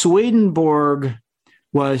 Swedenborg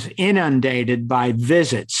was inundated by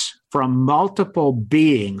visits from multiple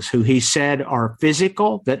beings who he said are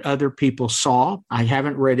physical that other people saw. I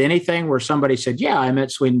haven't read anything where somebody said, yeah, I met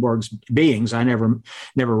Swedenborg's beings. I never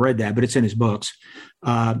read that, but it's in his books.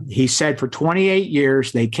 He said for 28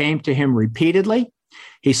 years, they came to him repeatedly.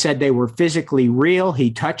 He said they were physically real.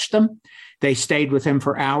 He touched them. They stayed with him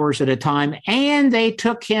for hours at a time, and they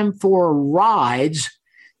took him for rides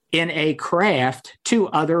in a craft to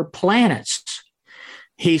other planets.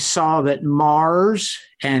 He saw that Mars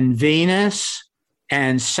and Venus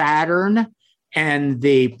and Saturn and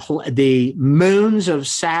the moons of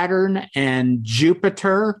Saturn and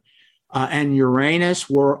Jupiter and Uranus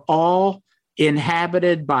were all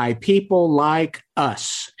inhabited by people like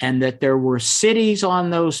us, and that there were cities on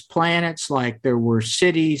those planets like there were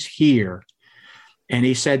cities here. And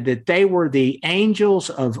he said that they were the angels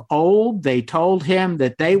of old. They told him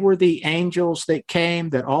that they were the angels that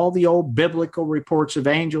came, that all the old biblical reports of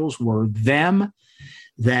angels were them,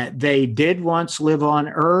 that they did once live on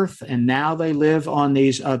Earth, and now they live on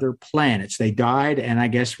these other planets. They died and I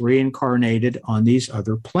guess reincarnated on these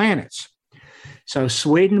other planets. So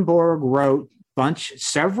Swedenborg wrote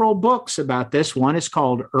several books about this. One is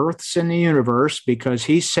called Earths in the Universe, because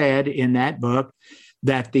he said in that book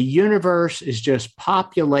that the universe is just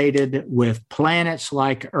populated with planets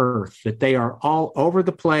like Earth, that they are all over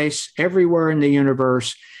the place, everywhere in the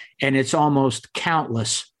universe, and it's almost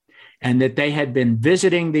countless, and that they had been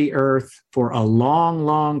visiting the Earth for a long,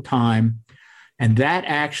 long time. And that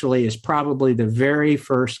actually is probably the very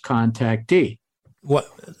first contactee.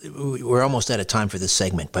 We're almost out of time for this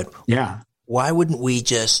segment, but yeah, why couldn't we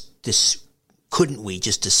just dismiss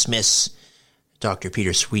Dr.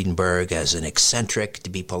 Peter Swedenborg as an eccentric, to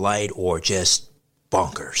be polite, or just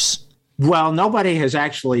bonkers? Well, nobody has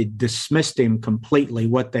actually dismissed him completely.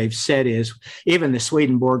 What they've said is, even the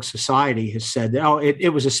Swedenborg Society has said,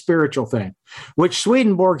 it was a spiritual thing, which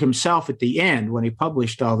Swedenborg himself at the end, when he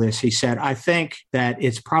published all this, he said, I think that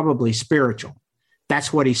it's probably spiritual.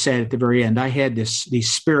 That's what he said at the very end. I had these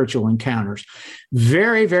spiritual encounters.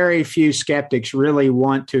 Very, very few skeptics really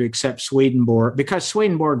want to accept Swedenborg, because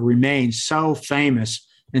Swedenborg remains so famous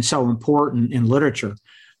and so important in literature.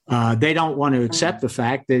 They don't want to accept the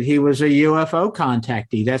fact that he was a UFO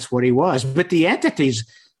contactee. That's what he was. But the entities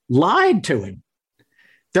lied to him.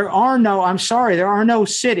 There are no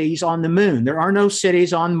cities on the moon. There are no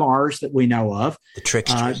cities on Mars that we know of. The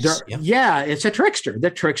tricksters. Yeah, it's a trickster. The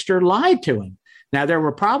trickster lied to him. Now, there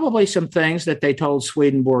were probably some things that they told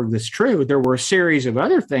Swedenborg that's true. There were a series of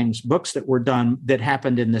other things, books that were done that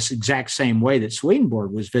happened in this exact same way that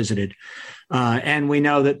Swedenborg was visited. And we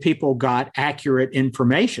know that people got accurate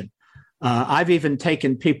information. I've even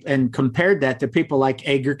taken people and compared that to people like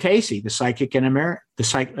Edgar Cayce, the psychic in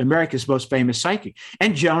America's most famous psychic,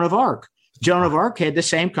 and Joan of Arc. Joan of Arc had the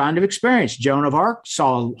same kind of experience. Joan of Arc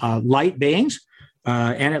saw light beings.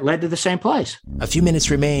 And it led to the same place. A few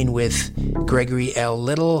minutes remain with Gregory L.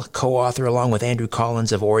 Little, co-author along with Andrew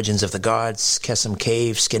Collins of Origins of the Gods, Kesem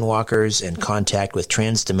Cave, Skinwalkers, and Contact with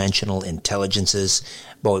Transdimensional Intelligences.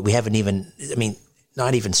 Boy, we haven't even,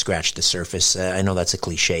 not even scratched the surface. I know that's a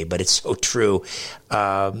cliche, but it's so true.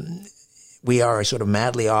 We are sort of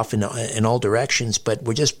madly off in all directions, but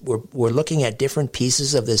we're looking at different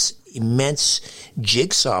pieces of this immense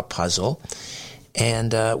jigsaw puzzle.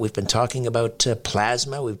 And we've been talking about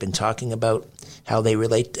plasma. We've been talking about how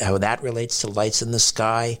that relates to lights in the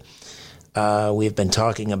sky. We've been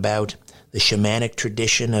talking about the shamanic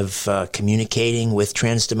tradition of communicating with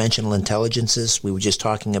transdimensional intelligences. We were just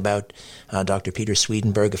talking about Dr. Peter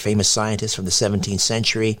Swedenborg, a famous scientist from the 17th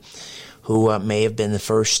century, who may have been the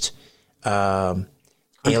first alien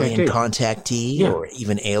contactee or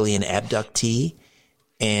even alien abductee.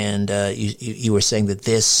 And you were saying that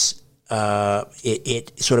this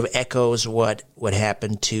it sort of echoes what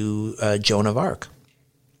happened to Joan of Arc.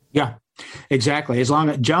 Yeah, exactly. As long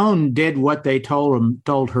as Joan did what they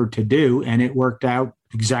told her to do, and it worked out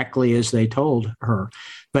exactly as they told her.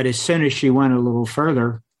 But as soon as she went a little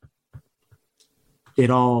further,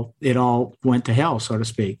 it all went to hell, so to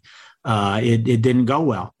speak. It didn't go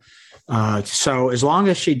well. So as long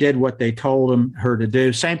as she did what they told her to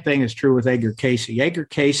do, same thing is true with Edgar Cayce. Edgar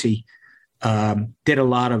Cayce did a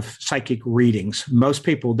lot of psychic readings. Most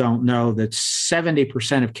people don't know that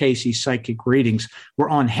 70% of Cayce's psychic readings were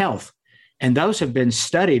on health And those have been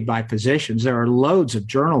studied by physicians. There are loads of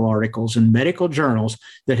journal articles in medical journals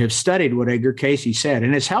that have studied what Edgar Cayce said.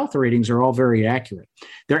 And his health readings are all very accurate.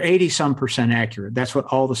 They're 80-some% accurate. That's what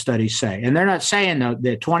all the studies say. And they're not saying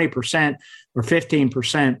that 20% or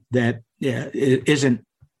 15% that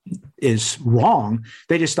is wrong.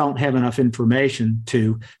 They just don't have enough information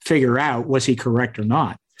to figure out, was he correct or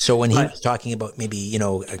not. So when he was talking about maybe,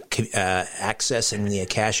 accessing the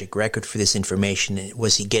Akashic record for this information,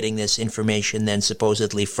 was he getting this information then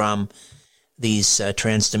supposedly from these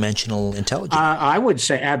transdimensional intelligence? I would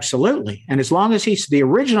say absolutely. And as long as he's the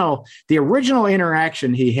original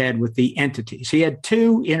interaction he had with the entities, he had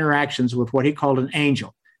 2 interactions with what he called an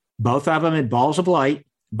angel, both of them in balls of light,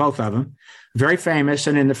 both of them, very famous.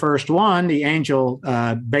 And in the first one, the angel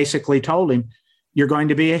basically told him, you're going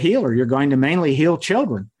to be a healer. You're going to mainly heal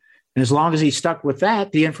children. And as long as he stuck with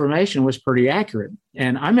that, the information was pretty accurate.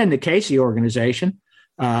 And I'm in the Cayce organization.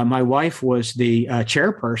 My wife was the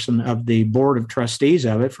chairperson of the board of trustees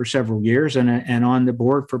of it for several years, and on the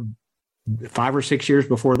board for 5 or 6 years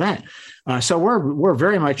before that. So we're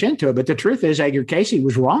very much into it. But the truth is, Edgar Cayce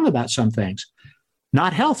was wrong about some things,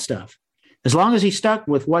 not health stuff. As long as he stuck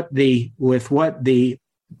with what the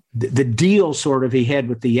deal sort of he had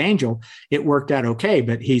with the angel, it worked out okay.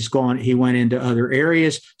 But he went into other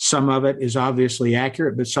areas. Some of it is obviously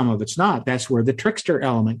accurate, but some of it's not. That's where the trickster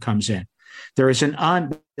element comes in. There is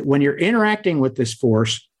when you're interacting with this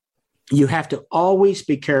force, you have to always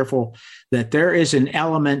be careful that there is an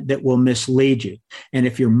element that will mislead you. And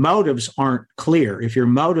if your motives aren't clear, if your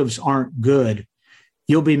motives aren't good,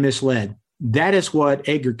 you'll be misled. That is what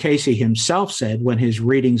Edgar Cayce himself said when his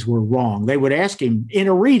readings were wrong. They would ask him in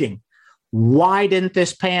a reading, why didn't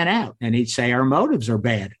this pan out? And he'd say, our motives are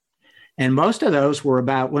bad. And most of those were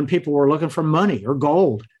about when people were looking for money or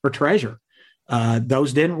gold or treasure.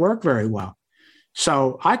 Those didn't work very well.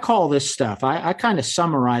 So I call this stuff, I kind of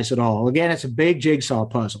summarize it all. Again, it's a big jigsaw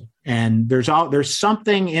puzzle. And there's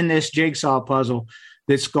something in this jigsaw puzzle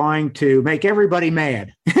that's going to make everybody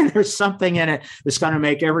mad. There's something in it that's going to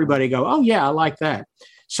make everybody go, oh, yeah, I like that.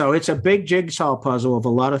 So it's a big jigsaw puzzle of a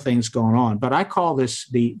lot of things going on. But I call this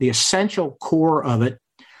the essential core of it,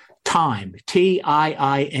 time,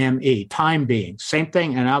 T-I-I-M-E, time being, same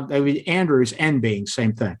thing. And Andrew's N being,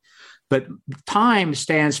 same thing. But time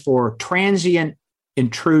stands for transient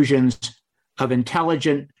intrusions of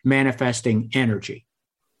intelligent manifesting energy.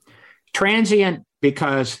 Transient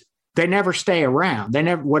because they never stay around.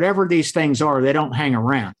 Whatever these things are, they don't hang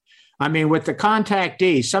around. I mean, with the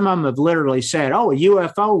contactees, some of them have literally said, oh, a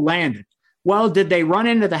UFO landed. Well, did they run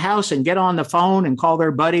into the house and get on the phone and call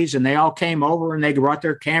their buddies and they all came over and they brought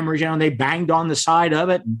their cameras, and they banged on the side of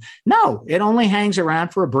it? No, it only hangs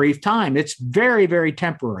around for a brief time. It's very, very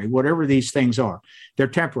temporary, whatever these things are. They're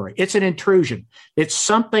temporary. It's an intrusion. It's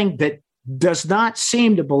something that does not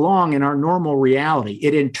seem to belong in our normal reality.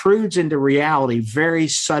 It intrudes into reality very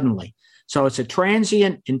suddenly. So it's a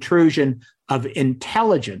transient intrusion of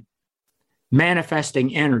intelligent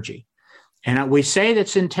manifesting energy. And we say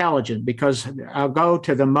that's intelligent because I'll go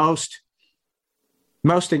to the most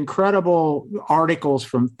incredible articles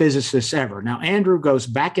from physicists ever. Now, Andrew goes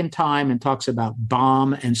back in time and talks about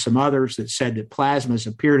Baum and some others that said that plasmas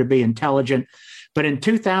appear to be intelligent. But in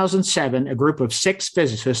 2007, a group of 6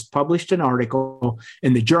 physicists published an article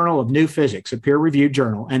in the Journal of New Physics, a peer-reviewed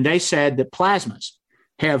journal, and they said that plasmas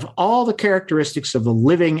have all the characteristics of a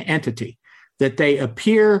living entity, that they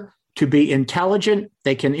appear to be intelligent,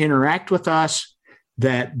 they can interact with us,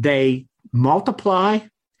 that they multiply,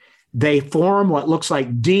 they form what looks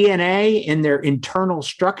like DNA in their internal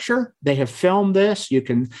structure. They have filmed this. You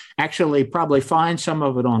can actually probably find some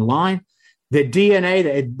of it online. The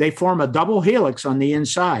DNA, they form a double helix on the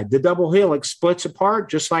inside. The double helix splits apart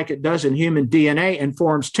just like it does in human DNA and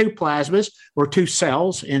forms 2 plasmas or 2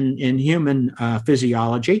 cells in human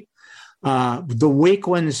physiology. The weak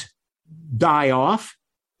ones die off.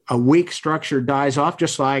 A weak structure dies off,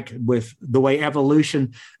 just like with the way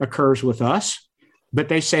evolution occurs with us. But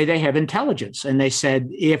they say they have intelligence. And they said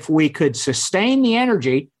if we could sustain the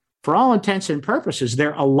energy, for all intents and purposes,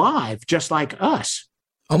 they're alive just like us.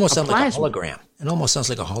 Almost sounds like a hologram. It almost sounds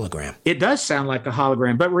like a hologram. It does sound like a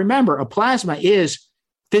hologram. But remember, a plasma is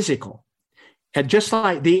physical. And just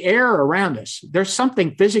like the air around us, there's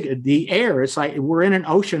something physical. The air, it's like we're in an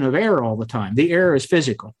ocean of air all the time. The air is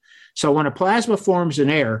physical. So when a plasma forms in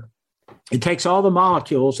air, it takes all the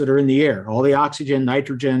molecules that are in the air, all the oxygen,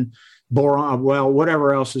 nitrogen, boron, well,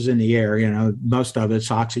 whatever else is in the air, most of it's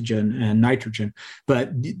oxygen and nitrogen.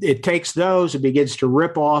 But it takes those, it begins to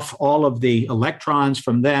rip off all of the electrons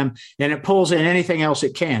from them, and it pulls in anything else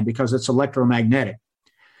it can because it's electromagnetic.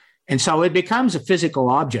 And so it becomes a physical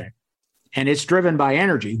object. and it's driven by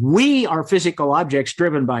energy. We are physical objects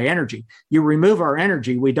driven by energy. You remove our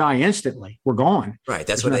energy, we die instantly. We're gone. Right.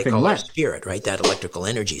 That's There's what they call left. our spirit, right? That electrical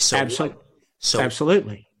energy. So,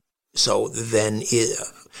 Absolutely. So then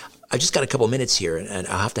I've just got a couple minutes here, and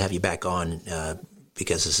I'll have to have you back on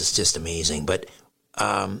because this is just amazing. But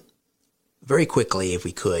very quickly, if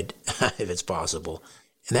we could, if it's possible,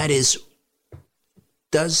 and that is,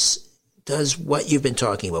 does what you've been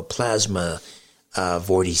talking about, plasma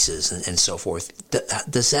vortices and so forth,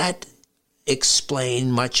 does that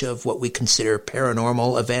explain much of what we consider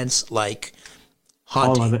paranormal events like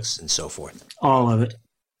hauntings and so forth? All of it.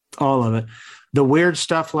 The weird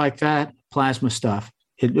stuff like that, plasma stuff.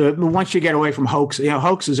 Once you get away from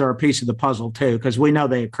hoaxes are a piece of the puzzle too, because we know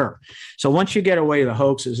they occur. So once you get away the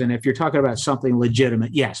hoaxes, and if you're talking about something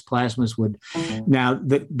legitimate, yes, plasmas would. Now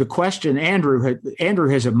the question, Andrew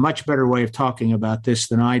has a much better way of talking about this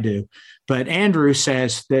than I do, but Andrew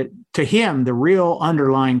says that to him the real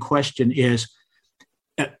underlying question is,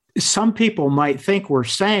 some people might think we're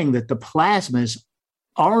saying that the plasmas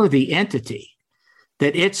are the entity,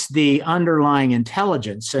 that it's the underlying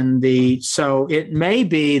intelligence, so it may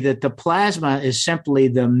be that the plasma is simply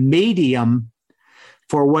the medium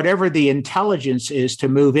for whatever the intelligence is to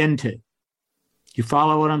move into. You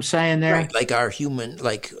follow what I'm saying there? Right, like our human,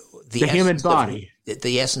 like the human body.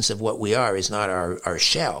 The essence of what we are is not our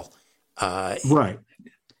shell. Right.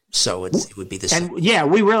 So it would be the same. And yeah,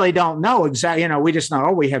 we really don't know exactly. We just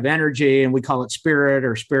know, we have energy, and we call it spirit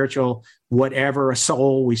or spiritual, whatever, a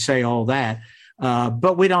soul. We say all that.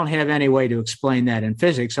 But we don't have any way to explain that in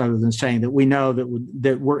physics other than saying that we know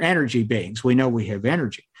that we're energy beings. We know we have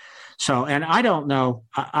energy. So, and I don't know.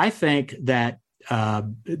 I think that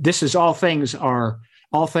this is all things are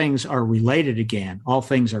related again. All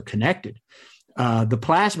things are connected. The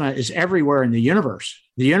plasma is everywhere in the universe.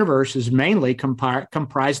 The universe is mainly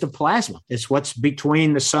comprised of plasma. It's what's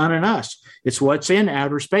between the sun and us. It's what's in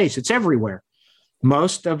outer space. It's everywhere.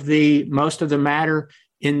 Most of the matter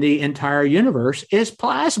in the entire universe is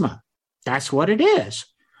plasma. That's what it is.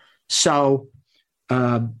 So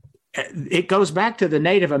it goes back to the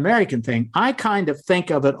Native American thing. I kind of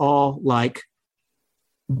think of it all like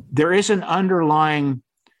there is an underlying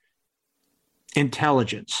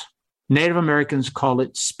intelligence. Native Americans call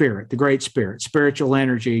it spirit, the great spirit, spiritual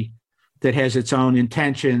energy that has its own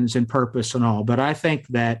intentions and purpose and all. But I think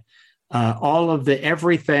that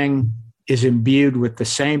everything is imbued with the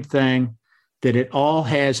same thing, that it all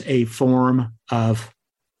has a form of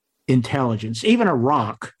intelligence. Even a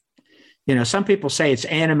rock, some people say it's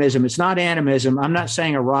animism. It's not animism. I'm not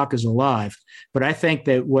saying a rock is alive, but I think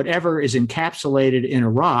that whatever is encapsulated in a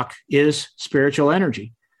rock is spiritual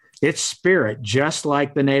energy. It's spirit, just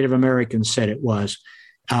like the Native Americans said it was.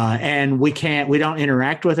 And we don't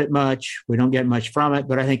interact with it much. We don't get much from it,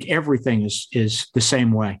 but I think everything is the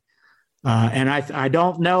same way. And I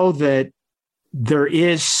don't know that there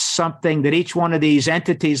is something that each one of these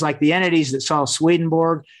entities, like the entities that saw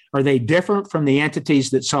Swedenborg, are they different from the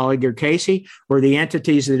entities that saw Edgar Cayce, or the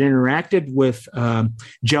entities that interacted with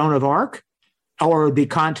Joan of Arc, or the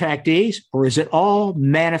contactees, or is it all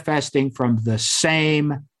manifesting from the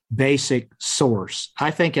same basic source?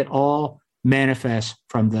 I think it all manifests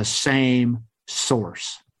from the same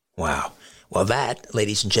source. Wow. Well, that,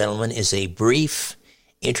 ladies and gentlemen, is a brief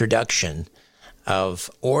introduction of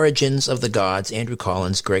Origins of the Gods, Andrew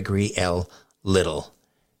Collins, Gregory L. Little.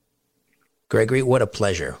 Gregory, what a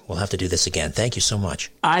pleasure. We'll have to do this again. Thank you so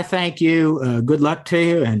much. I thank you. Good luck to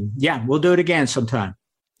you. And yeah, we'll do it again sometime.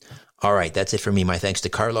 All right, that's it for me. My thanks to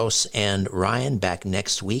Carlos and Ryan. Back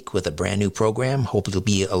next week with a brand new program. Hope you'll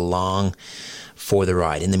be along for the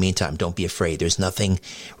ride. In the meantime, don't be afraid. There's nothing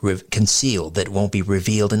concealed that won't be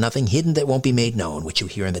revealed, and nothing hidden that won't be made known. What you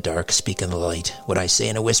hear in the dark, speak in the light. What I say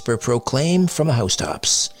in a whisper, proclaim from the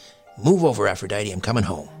housetops. Move over, Aphrodite. I'm coming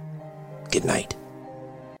home. Good night.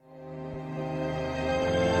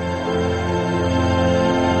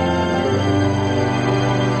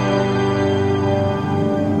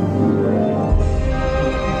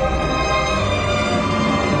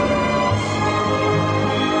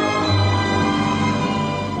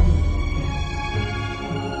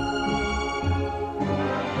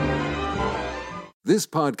 This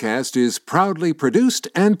podcast is proudly produced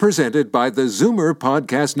and presented by the Zoomer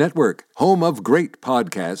Podcast Network, home of great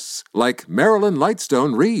podcasts like Marilyn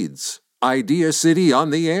Lightstone Reads, Idea City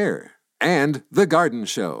on the Air, and The Garden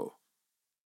Show.